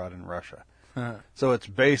semester abroad in Russia. So it's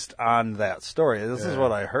based on that story. This is Yeah.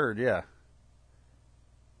 what I heard, yeah.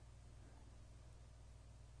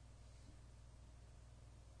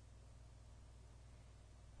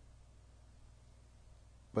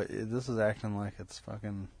 But this is acting like it's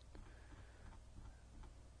fucking...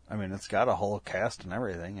 I mean, it's got a whole cast and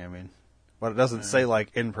everything. I mean, but it doesn't say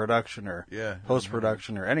like in production or Yeah.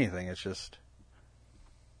 post-production or anything. It's just...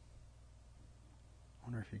 I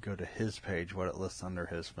wonder if you go to his page, what it lists under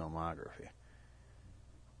his filmography.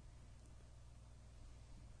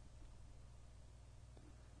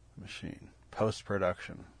 Machine.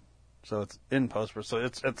 Post-production. So it's in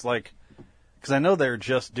post-production. So it's like... Because I know they're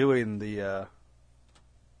just doing the...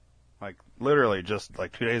 like, literally just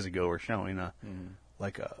like 2 days ago we're showing a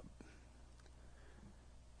like a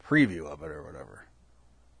preview of it or whatever.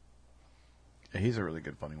 Yeah, he's a really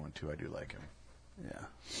good, funny one too. I do like him. Yeah.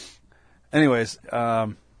 Anyways, yeah,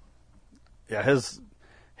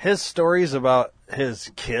 his stories about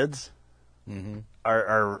his kids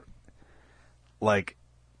are like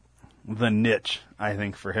the niche, I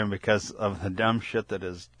think, for him because of the dumb shit that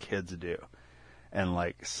his kids do and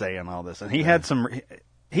like saying all this. And he had some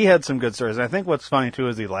good stories. And I think what's funny too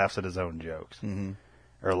is he laughs at his own jokes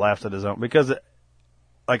or laughs at his own because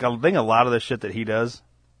like I think a lot of the shit that he does,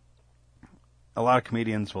 a lot of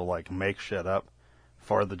comedians will like make shit up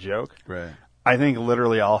for the joke. Right. I think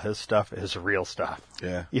literally all his stuff is real stuff.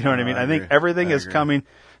 Yeah. You know what I No, mean? I I think agree. everything I is agree. coming.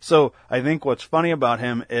 So I think what's funny about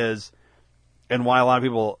him is, and why a lot of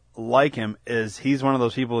people like him, is he's one of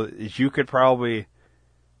those people that you could probably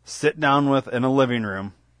sit down with in a living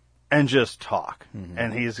room and just talk.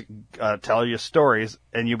 And he's tell you stories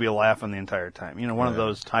and you'll be laughing the entire time. You know, one of Right.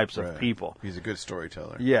 those types of Right. people. He's a good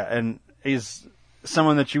storyteller. Yeah, and he's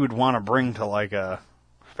someone that you would want to bring to like a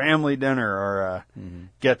family dinner or a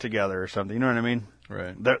get together or something. You know what I mean?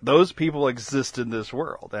 Right. Those people exist in this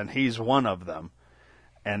world, and he's one of them.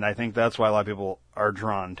 And I think that's why a lot of people are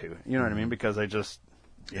drawn to. You know what I mean? Because they just,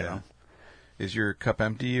 you know. Is your cup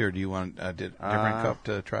empty, or do you want a different cup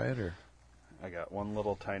to try it? Or I got one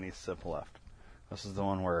little tiny sip left. This is the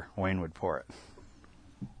one where Wayne would pour it.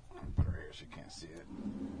 put it right here so you can't see it.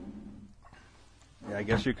 Yeah, I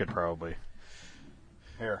guess you could probably.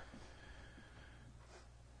 Here.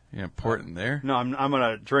 You gonna pour it in there? No, I'm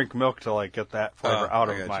gonna drink milk to like get that flavor out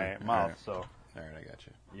I of got my you. mouth. All right. So All right, I got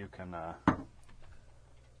you. you can.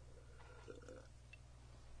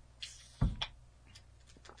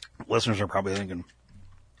 Listeners are probably thinking,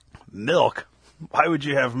 milk? Why would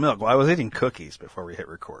you have milk? Well, I was eating cookies before we hit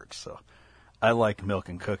record, so I like milk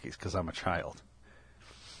and cookies because I'm a child.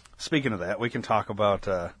 Speaking of that, we can talk about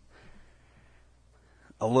a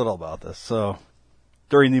little about this. So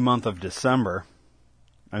during the month of December,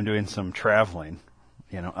 I'm doing some traveling,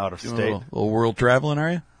 out of Doing state. a little world traveling,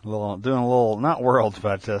 are you? Doing a little, not world,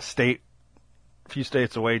 but state, a few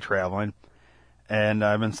states away traveling. And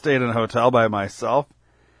I've been staying in a hotel by myself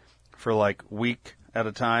for like a week at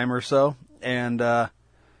a time or so. And, guys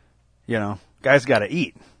got to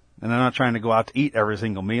eat. And I'm not trying to go out to eat every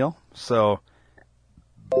single meal. So,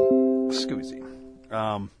 excuse me.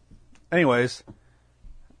 Anyways,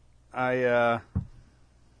 I,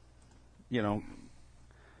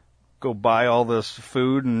 go buy all this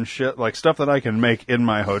food and shit, like stuff that I can make in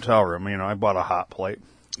my hotel room. I bought a hot plate.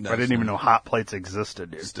 Nice. I didn't even know hot plates existed,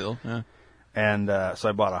 dude. Still, yeah. And so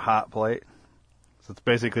I bought a hot plate. So it's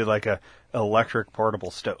basically like a electric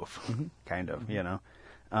portable stove, kind of,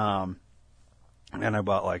 and I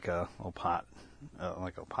bought like a little pot,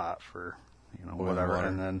 for, whatever. water.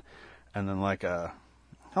 And then like kind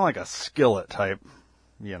of like a skillet type,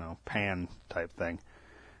 pan type thing.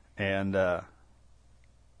 And,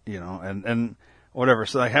 and whatever.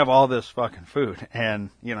 So I have all this fucking food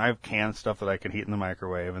and, I have canned stuff that I can heat in the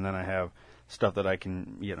microwave. And then I have stuff that I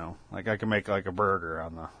can, like I can make like a burger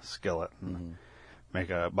on the skillet and make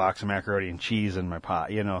a box of macaroni and cheese in my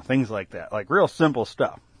pot, things like that. Like real simple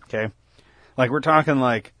stuff. Okay. Like we're talking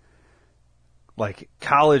like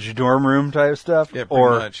college dorm room type stuff, Yeah, pretty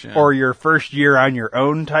much, yeah. or your first year on your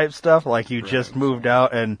own type stuff. Like you just moved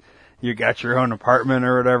out and you got your own apartment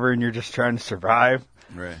or whatever and you're just trying to survive.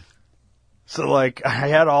 Right. So like I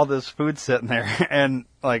had all this food sitting there and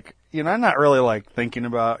like, I'm not really like thinking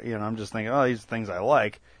about, I'm just thinking, oh, these are things I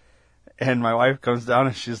like. And my wife comes down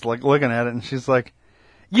and she's like looking at it and she's like,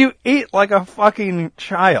 you eat like a fucking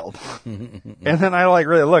child. And then I like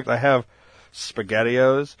really looked. I have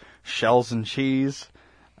SpaghettiOs, shells and cheese.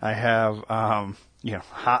 I have,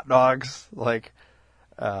 hot dogs. Like,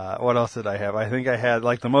 what else did I have? I think I had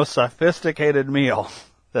like the most sophisticated meal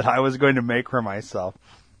that I was going to make for myself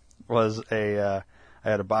was I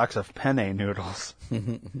had a box of penne noodles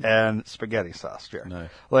and spaghetti sauce. Yeah. Nice.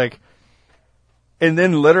 Like, and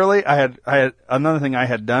then literally I had another thing I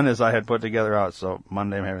had done is I had put together out. So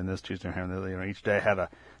Monday I'm having this, Tuesday I'm having this, each day I had a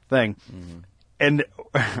thing. And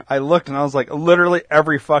I looked and I was like, literally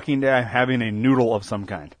every fucking day I'm having a noodle of some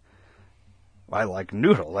kind. I like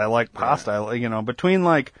noodles. I like pasta. Between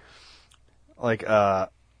like a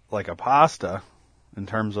pasta in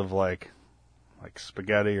terms of like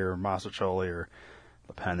spaghetti or mazzocoli or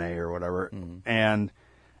the penne or whatever. And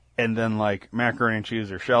then like macaroni and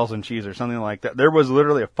cheese or shells and cheese or something like that. There was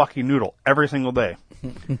literally a fucking noodle every single day.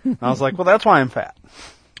 And I was like, well, that's why I'm fat.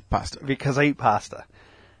 Pasta. Because I eat pasta.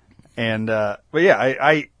 And, but yeah,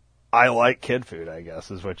 I like kid food, I guess,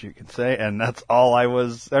 is what you could say. And that's all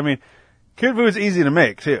kid food's easy to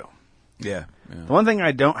make, too. Yeah. The one thing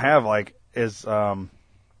I don't have, is,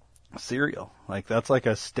 cereal. Like, that's like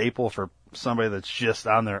a staple for somebody that's just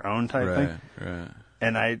on their own type thing. Right.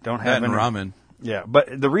 And I don't have That and ramen. Yeah,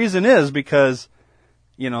 but the reason is because,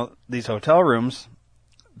 these hotel rooms,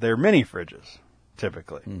 they're mini fridges,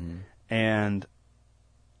 typically. And,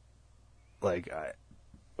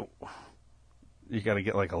 you got to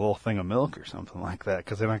get like a little thing of milk or something like that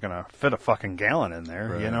because they're not going to fit a fucking gallon in there.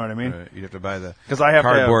 Right, you know what I mean? Right. You have to buy the 'Cause I have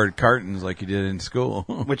cardboard cartons like you did in school.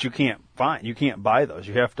 Which you can't find. You can't buy those.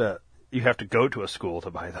 You have to go to a school to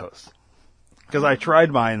buy those. Because I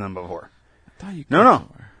tried buying them before. I thought you could No.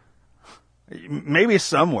 somewhere. Maybe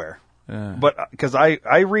somewhere. Yeah. But because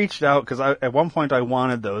I reached out because at one point I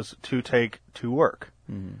wanted those to take to work.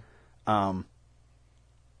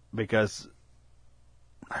 Because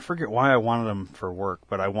I forget why I wanted them for work,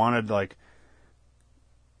 but I wanted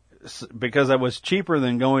because it was cheaper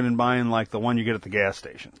than going and buying like the one you get at the gas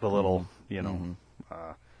station, the little,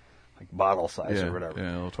 like bottle size or whatever.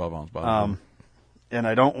 Yeah, a little 12-ounce bottle. And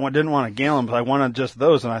I didn't want a gallon, but I wanted just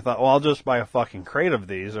those. And I thought, well, I'll just buy a fucking crate of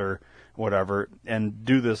these or whatever and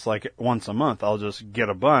do this like once a month. I'll just get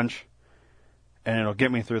a bunch and it'll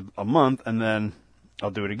get me through a month and then I'll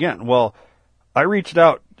do it again. Well, I reached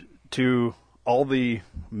out to all the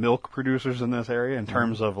milk producers in this area in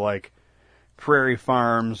terms of like Prairie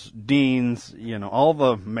Farms, Dean's, all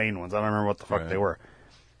the main ones. I don't remember what the fuck they were.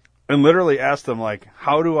 And literally asked them like,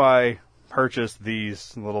 how do I purchase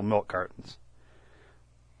these little milk cartons?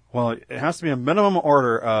 Well, it has to be a minimum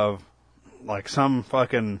order of, like, some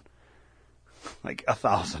fucking, like,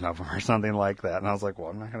 1,000 of them or something like that. And I was like, well,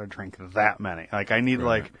 I'm not going to drink that many. Like, I need,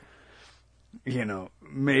 like, you know,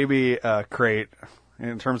 maybe a crate.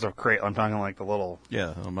 In terms of crate, I'm talking like the little... Yeah,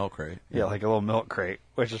 a little milk crate. Yeah, like a little milk crate,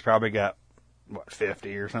 which has probably got,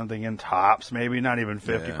 50 or something in tops. Maybe not even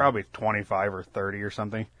 50, probably 25 or 30 or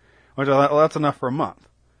something. Which I thought, well, that's enough for a month.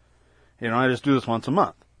 You know, I just do this once a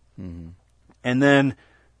month. Mm-hmm. And then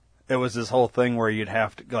it was this whole thing where you'd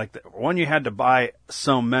have to, like, one, you had to buy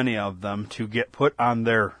so many of them to get put on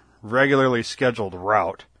their regularly scheduled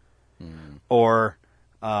route. Or,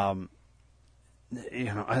 you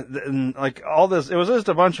know, and like all this, it was just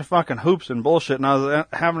a bunch of fucking hoops and bullshit, and I was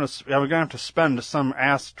I was going to have to spend some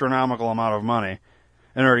astronomical amount of money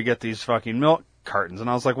in order to get these fucking milk cartons. And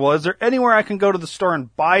I was like, well, is there anywhere I can go to the store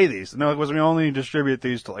and buy these? And they're like, well, we only distribute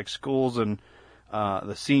these to like schools and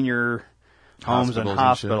the senior homes and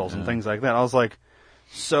hospitals and things like that. I was like,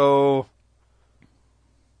 so,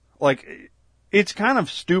 like, it's kind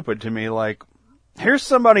of stupid to me. Like, here's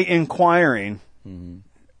somebody inquiring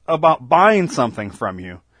about buying something from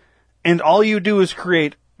you, and all you do is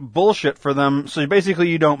create bullshit for them, so basically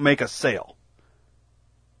you don't make a sale.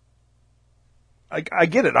 I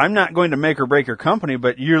get it. I'm not going to make or break your company,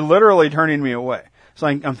 but you're literally turning me away. So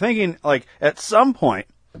I'm thinking, like, at some point,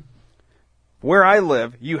 where I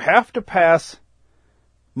live, you have to pass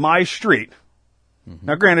my street.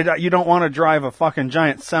 Now, granted, you don't want to drive a fucking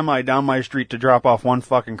giant semi down my street to drop off one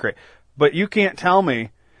fucking crate. But you can't tell me,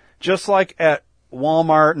 just like at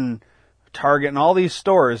Walmart and Target and all these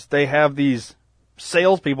stores, they have these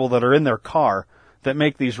salespeople that are in their car that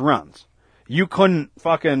make these runs. You couldn't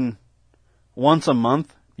fucking once a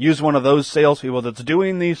month use one of those salespeople that's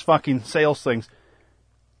doing these fucking sales things,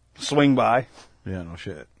 swing by. Yeah, no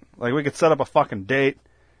shit. Like, we could set up a fucking date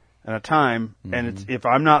and a time, and it's, if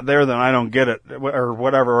I'm not there, then I don't get it, or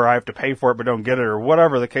whatever, or I have to pay for it but don't get it, or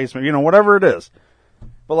whatever the case may be, you know, whatever it is.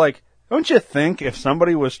 But, like, don't you think if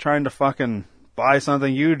somebody was trying to fucking buy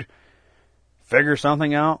something, you'd figure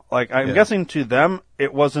something out? Like, I'm guessing to them,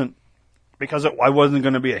 it wasn't, because I wasn't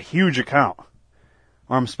going to be a huge account,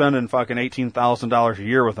 or I'm spending fucking $18,000 a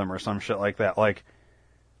year with them or some shit like that. Like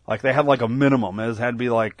they had like a minimum. It had to be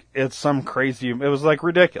like, it's some crazy, it was like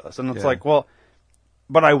ridiculous. And it's like, well,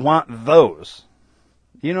 but I want those.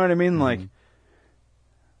 You know what I mean? Like,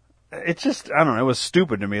 it's just, I don't know, it was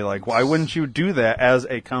stupid to me. Like, why wouldn't you do that as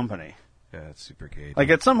a company? Yeah, it's super gay. Like,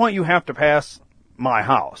 at some point you have to pass my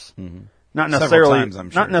house. Not necessarily, times, I'm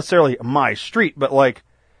sure. not necessarily my street, but like,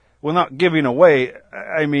 without giving away,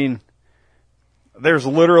 I mean, there's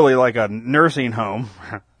literally like a nursing home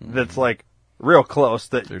that's like real close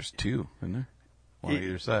that. There's two, isn't there? One on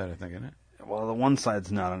either side, I think, isn't it? Well, the one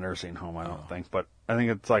side's not a nursing home, I don't think, but I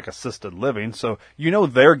think it's like assisted living, so you know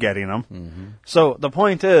they're getting them. So the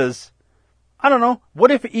point is, I don't know,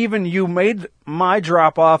 what if even you made my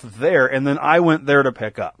drop off there and then I went there to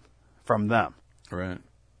pick up from them? Right.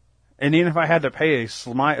 And even if I had to pay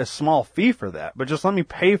a small fee for that, but just let me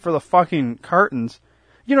pay for the fucking cartons.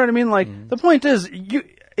 You know what I mean? Like, the point is,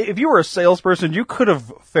 if you were a salesperson, you could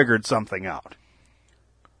have figured something out.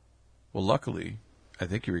 Well, luckily, I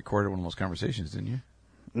think you recorded one of those conversations, didn't you?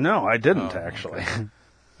 No, I didn't, actually.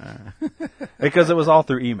 Because it was all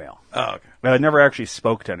through email. Oh, okay. I never actually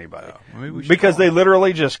spoke to anybody. Maybe we should Because call they them.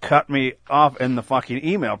 literally just cut me off in the fucking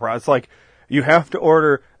email process. It's like, you have to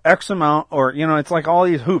order X amount, or, you know, it's like all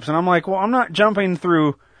these hoops. And I'm like, well, I'm not jumping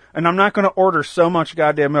through, and I'm not going to order so much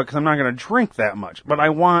goddamn milk because I'm not going to drink that much. But I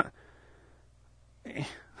want,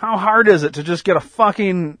 how hard is it to just get a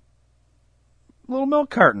fucking little milk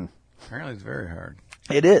carton? Apparently it's very hard.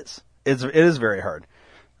 It is. It is very hard.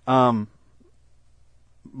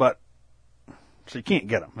 But, so you can't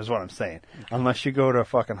get them, is what I'm saying. Unless you go to a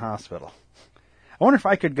fucking hospital. I wonder if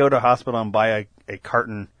I could go to a hospital and buy a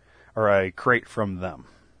carton or a crate from them.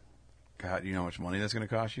 God, you know how much money that's going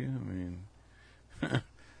to cost you? I mean,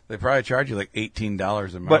 they probably charge you like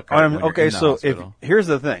 $18 a month. But, okay, so here's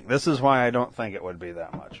the thing. This is why I don't think it would be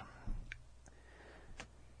that much.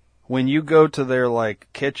 When you go to their, like,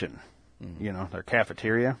 kitchen, you know, their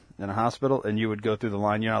cafeteria in a hospital, and you would go through the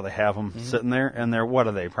line, you know, they have them sitting there, and they're, what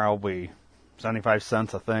are they, probably 75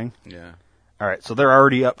 cents a thing? Yeah. All right, so they're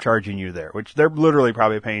already upcharging you there, which they're literally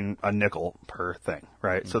probably paying a nickel per thing,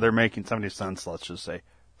 right? So they're making 70 cents, let's just say,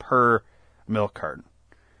 per milk carton.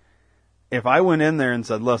 If I went in there and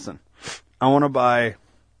said, listen, I want to buy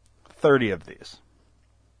 30 of these,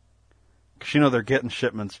 because, you know, they're getting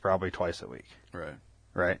shipments probably twice a week. Right.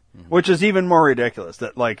 Right? Which is even more ridiculous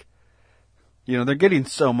that, like, you know, they're getting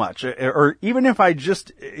so much. Or even if I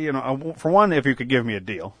just, you know, for one, if you could give me a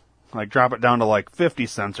deal, Like drop it down to like 50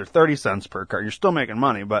 cents or 30 cents per carton. You're still making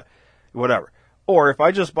money, but whatever. Or if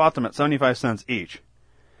I just bought them at 75 cents each,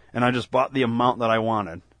 and I just bought the amount that I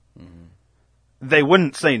wanted, they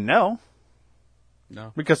wouldn't say no.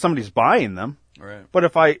 No. Because somebody's buying them. Right. But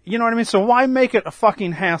if you know what I mean? So why make it a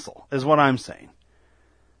fucking hassle, is what I'm saying.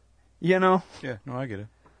 You know? Yeah, no, I get it.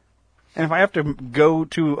 And if I have to go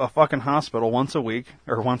to a fucking hospital once a week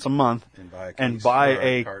or once a month and buy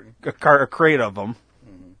a crate of them,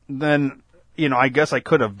 then, you know, I guess I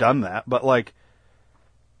could have done that. But like,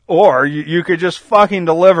 or you could just fucking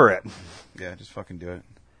deliver it. Yeah, just fucking do it.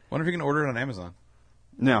 Wonder if you can order it on Amazon.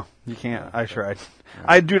 No, you can't. I tried.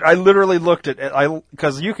 I literally looked at it.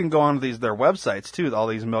 Because you can go on their websites too, all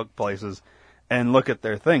these milk places, and look at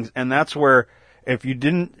their things. And that's where if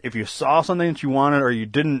you saw something that you wanted or you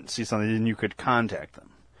didn't see something, then you could contact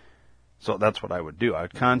them. So that's what I would do. I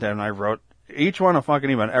would contact them, and I wrote each one a fucking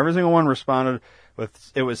email. Every single one responded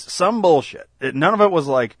with, it was some bullshit. None of it was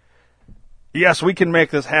like, yes, we can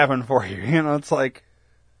make this happen for you. You know, it's like,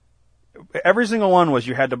 every single one was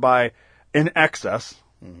you had to buy in excess,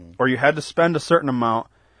 or you had to spend a certain amount,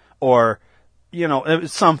 or, you know, it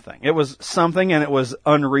was something. It was something, and it was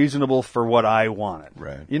unreasonable for what I wanted.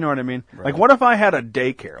 Right. You know what I mean? Right. Like, what if I had a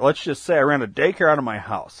daycare? Let's just say I ran a daycare out of my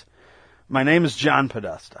house. My name is John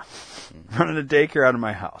Podesta. Running a daycare out of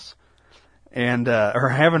my house. And,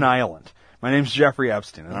 or I have an island. My name's Jeffrey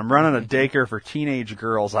Epstein, and I'm running a daycare for teenage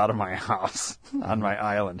girls out of my house on my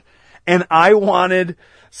island. And I wanted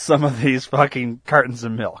some of these fucking cartons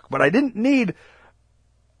of milk, but I didn't need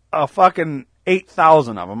a fucking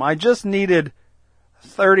 8,000 of them. I just needed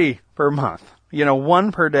 30 per month. You know,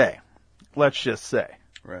 1 per day. Let's just say.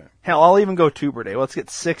 Right. Hell, I'll even go 2 per day. Let's get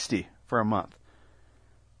 60 for a month.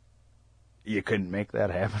 You couldn't make that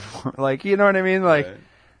happen for me. Like, you know what I mean? Like,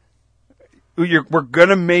 Right. we're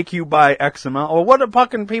gonna make you buy X amount. Well, what do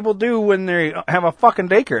fucking people do when they have a fucking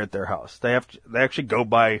daycare at their house? They actually go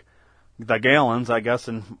buy the gallons, I guess,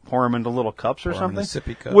 and pour them into little cups or Pour 'em in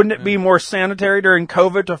something. a sippy cup, Wouldn't it yeah. be more sanitary during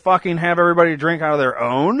COVID to fucking have everybody drink out of their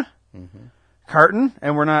own carton?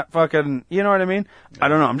 And we're not fucking, you know what I mean? I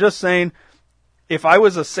don't know. I'm just saying, if I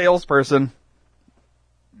was a salesperson,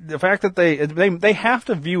 the fact that they have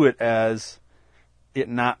to view it as it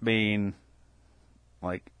not being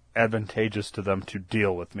like advantageous to them to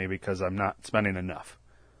deal with me because I'm not spending enough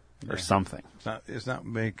or something. You're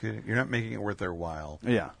not making it worth their while.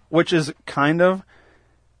 Yeah. Which is kind of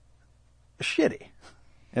shitty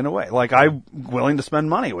in a way. Like, I'm willing to spend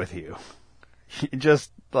money with you.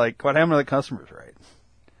 Just like, what happened to the customers, right?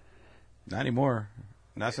 Not anymore.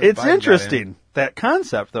 Not since It's Biden got in. interesting, that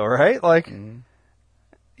concept though, right? Like,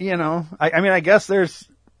 you know, I mean, I guess there's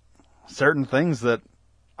certain things that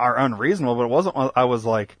are unreasonable, but it wasn't, I was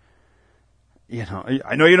like, you know,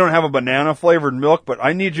 I know you don't have a banana flavored milk, but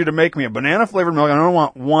I need you to make me a banana flavored milk, and I don't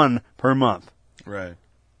want 1 per month. Right.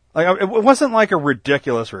 Like, it wasn't like a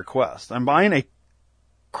ridiculous request. I'm buying a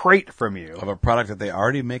crate from you. Of a product that they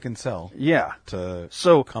already make and sell Yeah. to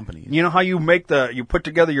So, companies. you know how you you put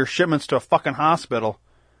together your shipments to a fucking hospital?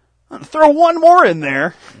 Throw 1 more in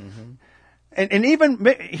there. And even,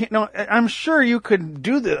 you know, I'm sure you could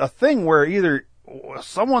do a thing where either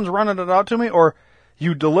someone's running it out to me or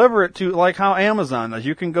you deliver it to, like how Amazon does.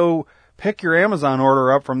 You can go pick your Amazon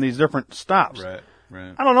order up from these different stops. Right.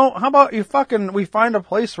 Right. I don't know. How about we find a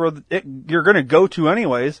place where you're going to go to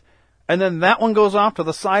anyways, and then that one goes off to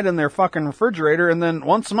the side in their fucking refrigerator, and then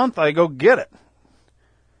once a month I go get it.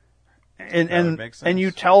 That would make sense. And you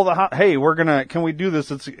tell hey, can we do this?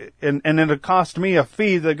 And it'll cost me a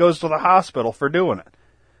fee that goes to the hospital for doing it.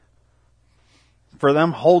 For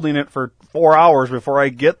them holding it for 4 hours before I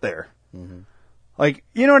get there. Like,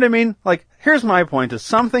 you know what I mean? Like, here's my point, is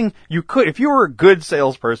something you could, if you were a good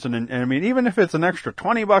salesperson, and I mean, even if it's an extra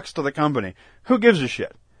 $20 to the company, who gives a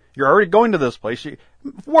shit? You're already going to this place. You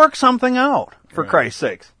work something out, for Christ's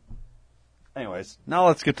sakes. Anyways, now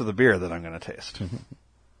let's get to the beer that I'm going to taste.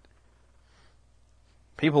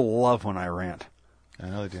 People love when I rant. I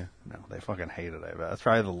know they do. No, they fucking hate it, I bet. That's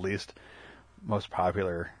probably the most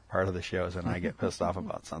popular part of the show is when I get pissed off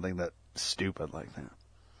about something that's stupid like that.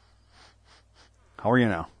 How are you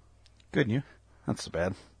now? Good, and you? That's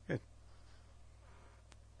bad. Good.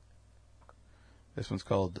 This one's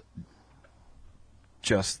called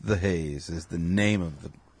Just the Haze, is the name of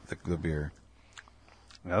the beer.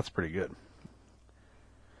 That's pretty good.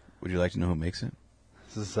 Would you like to know who makes it?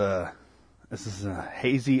 This is a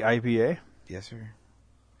hazy IPA. Yes, sir.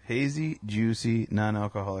 Hazy, juicy,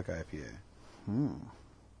 non-alcoholic IPA. Do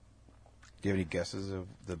you have any guesses of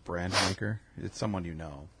the brand maker? It's someone you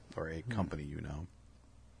know, or a company you know.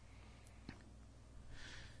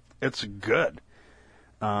 It's good.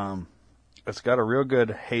 It's got a real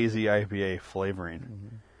good hazy IPA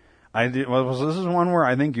flavoring. This is one where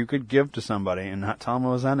I think you could give to somebody and not tell them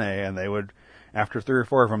it was NA, and they would, after 3 or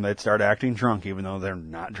 4 of them, they'd start acting drunk, even though they're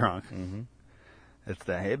not drunk. Mm-hmm. It's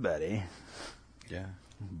the hey buddy, Yeah.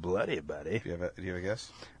 bloody buddy. Do you have a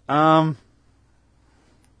guess? I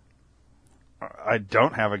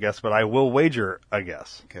don't have a guess, but I will wager a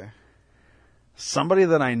guess. Okay. Somebody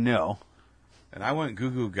that I know. And I went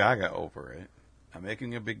Goo Goo Gaga over it. I'm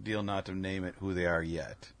making a big deal not to name it who they are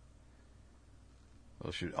yet.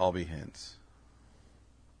 Those should all be hints.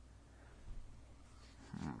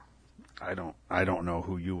 I don't know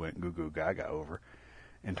who you went Goo Goo Gaga over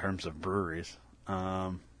in terms of breweries.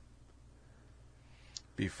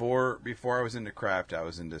 Before I was into craft, I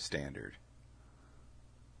was into standard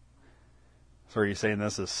So are you saying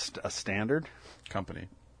this is a standard? company.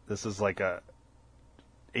 This is like a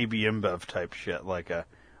AB InBev type shit, like a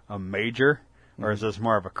major? Or is this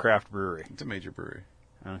more of a craft brewery? It's a major brewery.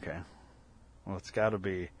 Okay. Well, it's got to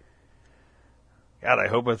be... God, I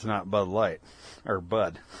hope it's not Bud Light. Or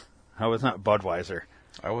Bud. I hope it's not Budweiser.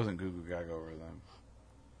 I wasn't Goo Goo Gaga over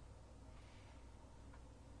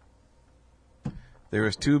them. There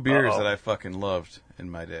was 2 beers that I fucking loved in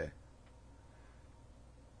my day.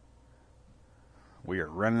 We are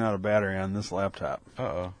running out of battery on this laptop.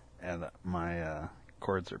 Uh-oh. And my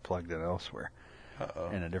cords are plugged in elsewhere.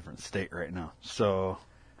 Uh-oh. In a different state right now. So...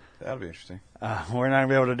 That'll be interesting. we're not going to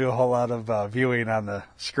be able to do a whole lot of viewing on the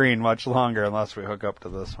screen much longer unless we hook up to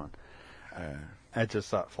this one. I just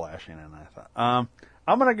saw it flashing, and I thought,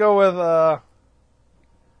 I'm going to go with,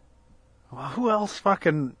 who else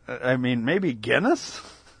fucking, maybe Guinness?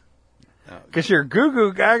 Because you're Goo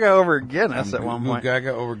Goo Gaga over Guinness at one point. Goo Goo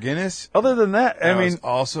Gaga over Guinness. Other than that, I was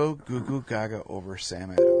also Goo Goo Gaga over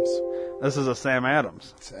Sam Adams. This is a Sam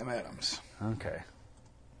Adams. Sam Adams. Okay.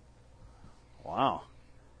 Wow.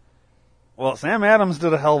 Well, Sam Adams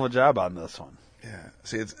did a hell of a job on this one. Yeah.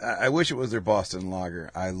 See, I wish it was their Boston Lager.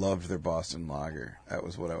 I loved their Boston Lager. That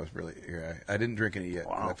was what I was really... I didn't drink any yet.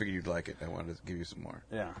 Wow. I figured you'd like it. I wanted to give you some more.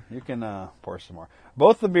 Yeah, you can pour some more.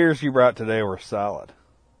 Both the beers you brought today were solid.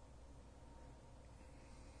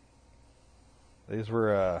 These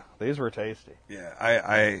were tasty. Yeah,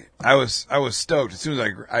 I was stoked. As soon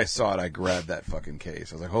as I saw it, I grabbed that fucking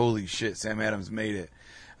case. I was like, holy shit, Sam Adams made it.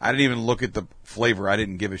 I didn't even look at the flavor. I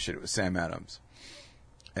didn't give a shit. It was Sam Adams.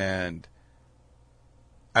 And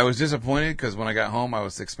I was disappointed because when I got home, I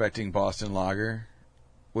was expecting Boston Lager,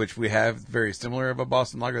 which we have very similar of a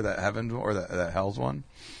Boston Lager, that Heaven or that Hell's one.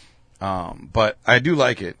 But I do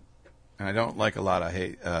like it, and I don't like a lot of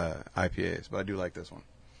IPAs, but I do like this one.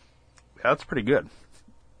 That's pretty good.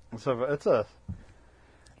 So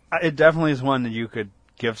it definitely is one that you could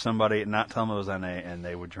give somebody, not tell them it was NA, and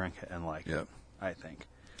they would drink it and like it. I think.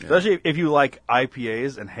 Yeah. Especially if you like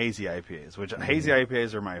IPAs and hazy IPAs, which hazy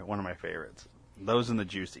IPAs are one of my favorites. Those and the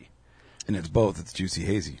juicy. And it's both. It's juicy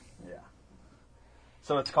hazy. Yeah.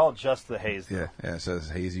 So it's called just the haze. Yeah. Yeah. It says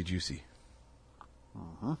hazy juicy.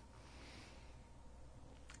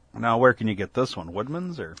 Now, where can you get this one?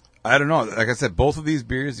 Woodman's or? I don't know. Like I said, both of these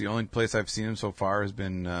beers, the only place I've seen them so far has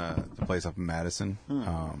been the place up in Madison.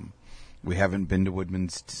 We haven't been to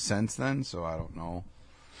Woodman's since then, so I don't know.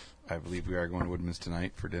 I believe we are going to Woodman's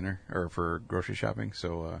tonight for dinner or for grocery shopping,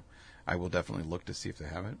 so I will definitely look to see if they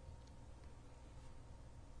have it.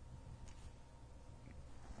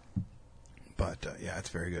 But yeah, it's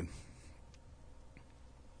very good.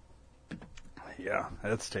 Yeah,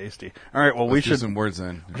 that's tasty. All right, well, Let's we do should some words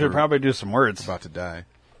then. We should probably do some words. About to die.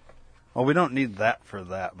 Well, we don't need that for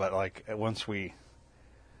that, but like once we're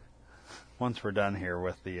done here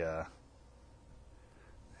with the hang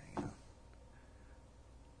on.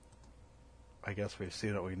 I guess we've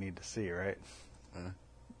seen what we need to see, right?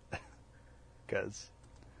 Because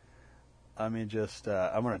let me just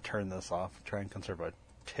I'm going to turn this off, try and conserve a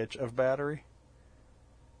titch of battery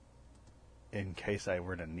in case I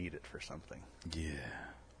were to need it for something. Yeah.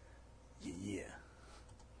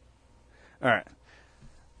 All right.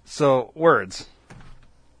 So, words.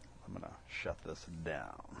 I'm going to shut this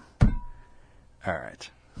down. All right.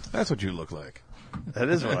 That's what you look like. That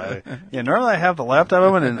is what normally I have the laptop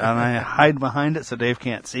open and I hide behind it so Dave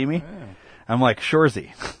can't see me. Yeah. I'm like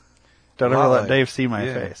Shorzy. Don't ever let Dave see my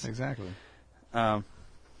face. Exactly. I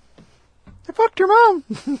fucked your mom.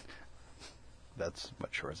 That's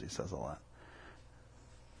what Shorzy says a lot.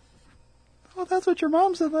 Oh, that's what your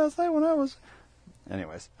mom said last night when I was...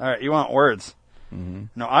 Anyways. All right, you want words. Mm-hmm.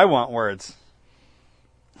 No, I want words.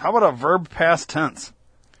 How about a verb past tense?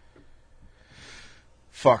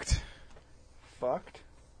 Fucked. Fucked.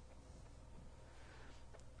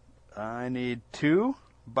 I need 2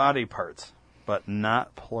 body parts. but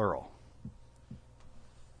not plural.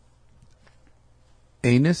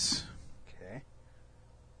 Anus. Okay.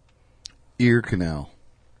 Ear canal.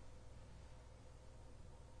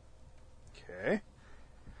 Okay.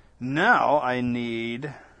 Now I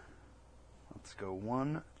need, let's go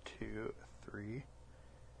 1, 2, 3.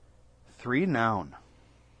 3 noun.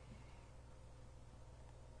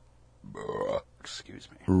 Excuse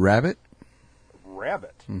me. Rabbit.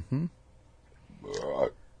 Rabbit. Mm-hmm.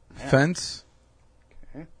 Fence.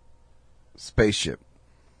 Okay. Spaceship.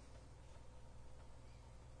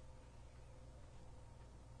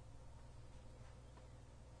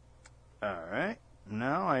 All right.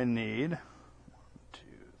 Now I need 1, 2,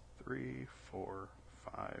 3, 4,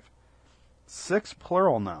 5, 6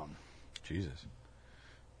 plural noun. Jesus.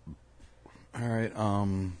 All right.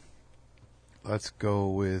 Let's go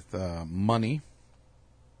with money.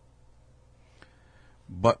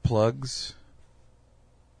 Butt plugs.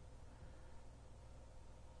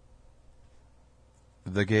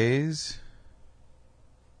 The gays.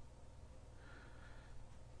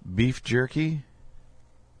 Beef jerky.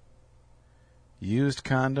 Used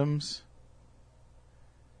condoms.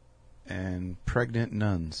 And pregnant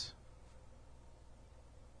nuns.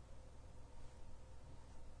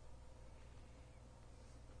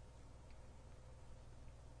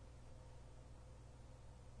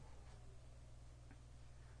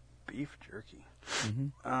 Beef jerky. Mm-hmm.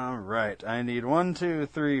 All right. I need 1, 2,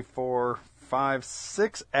 3, 4, 5,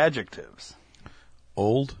 6 adjectives.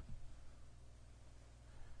 Old.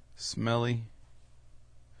 Smelly.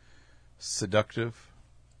 Seductive.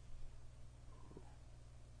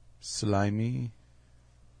 Slimy.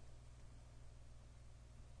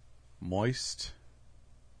 Moist.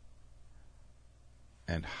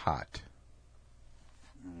 And hot.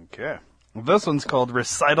 Okay. This one's called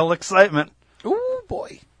Recital Excitement. Oh,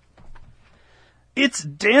 boy. It's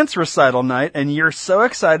dance recital night, and you're so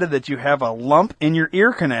excited that you have a lump in your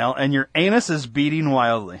ear canal and your anus is beating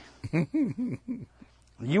wildly.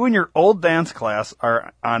 You and your old dance class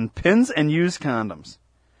are on pins and used condoms,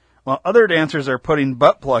 while other dancers are putting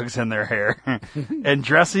butt plugs in their hair and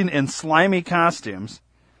dressing in slimy costumes,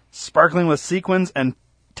 sparkling with sequins and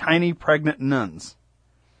tiny pregnant nuns.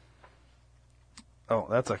 Oh,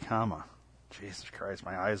 that's a comma. Jesus Christ,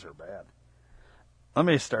 my eyes are bad. Let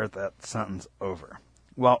me start that sentence over.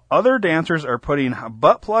 While other dancers are putting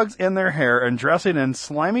butt plugs in their hair and dressing in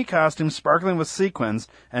slimy costumes sparkling with sequins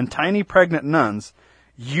and tiny pregnant nuns,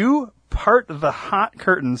 you part the hot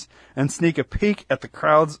curtains and sneak a peek at the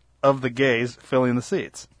crowds of the gays filling the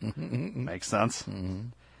seats. Makes sense.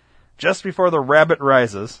 Just before the rabbit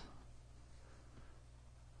rises.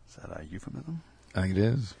 Is that a euphemism? I think it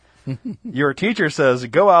is. Your teacher says,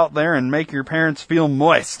 go out there and make your parents feel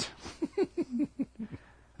moist.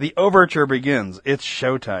 The overture begins. It's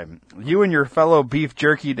showtime. You and your fellow beef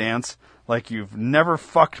jerky dance like you've never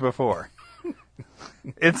fucked before.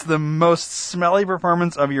 It's the most smelly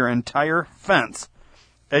performance of your entire fence,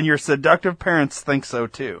 and your seductive parents think so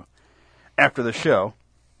too. After the show,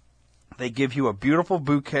 they give you a beautiful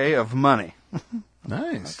bouquet of money.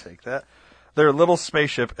 Nice. I'll take that. Their little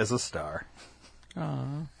spaceship is a star.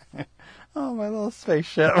 Aww. Oh, my little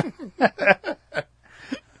spaceship.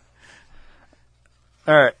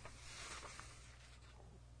 All right.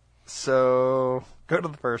 So, go to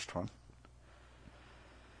the first one.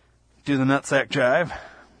 Do the nutsack jive.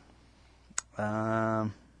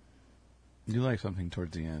 You like something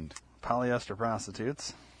towards the end. Polyester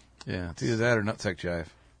prostitutes. Yeah, it's either that or nutsack jive.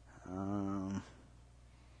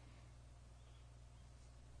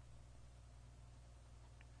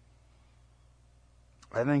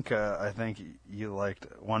 I think you liked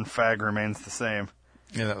One Fag Remains the Same.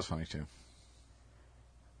 Yeah, that was funny too.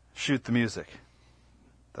 Shoot the music.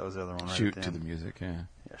 That was the other one. Right Shoot at the to end. the music, yeah.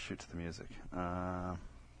 Yeah, shoot to the music.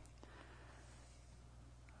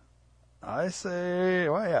 I say,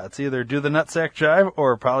 well, yeah, it's either Do the Nutsack Jive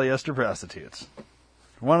or Polyester Prostitutes.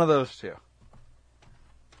 One of those two.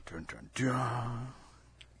 Dun, dun, dun.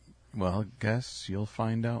 Well, guess you'll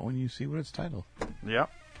find out when you see what it's titled.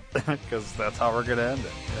 Yep. Because that's how we're going to end it.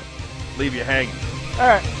 Yep. Leave you hanging. All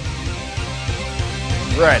right.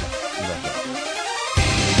 Right.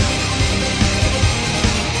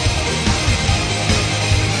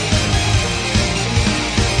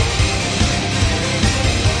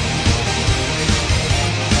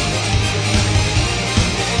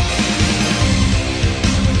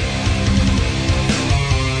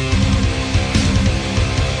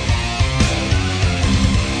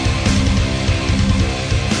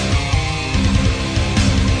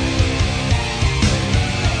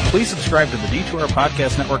 Please subscribe to the Detour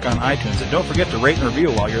Podcast Network on iTunes, and don't forget to rate and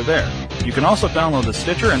review while you're there. You can also download the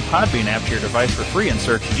Stitcher and Podbean app to your device for free and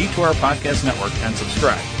search D2R Podcast Network and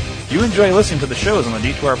subscribe. If you enjoy listening to the shows on the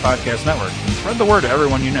D2R Podcast Network, spread the word to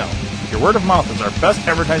everyone you know. Your word of mouth is our best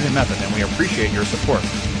advertising method, and we appreciate your support.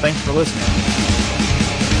 Thanks for listening.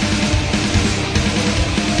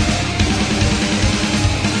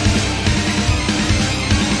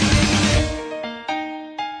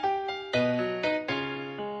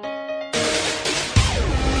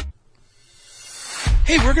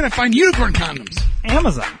 Hey, we're going to find unicorn condoms.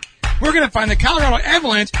 Amazon. We're going to find the Colorado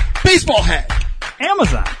Avalanche baseball hat.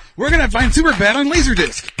 Amazon. We're going to find Superbad on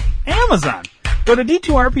Laserdisc. Amazon. Go to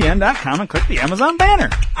D2RPN.com and click the Amazon banner.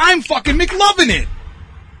 I'm fucking McLovin' it.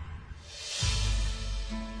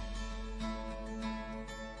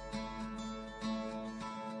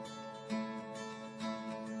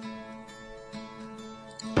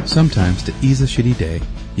 Sometimes to ease a shitty day,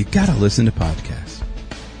 you gotta listen to podcasts.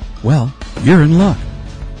 Well, you're in luck.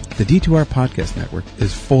 The D2R Podcast Network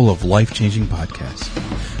is full of life-changing podcasts.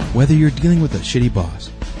 Whether you're dealing with a shitty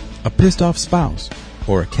boss, a pissed-off spouse,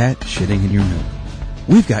 or a cat shitting in your milk,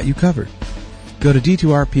 we've got you covered. Go to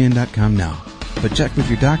D2RPN.com now, but check with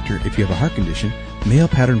your doctor if you have a heart condition, male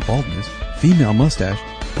pattern baldness, female mustache,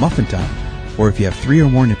 muffin top, or if you have 3 or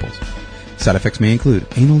more nipples. Side effects may include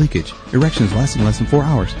anal leakage, erections lasting less than 4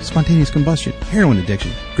 hours, spontaneous combustion, heroin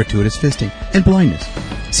addiction, gratuitous fisting, and blindness.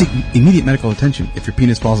 Seek immediate medical attention if your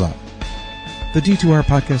penis falls out. The D2R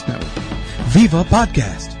Podcast Network. Viva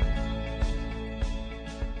Podcast!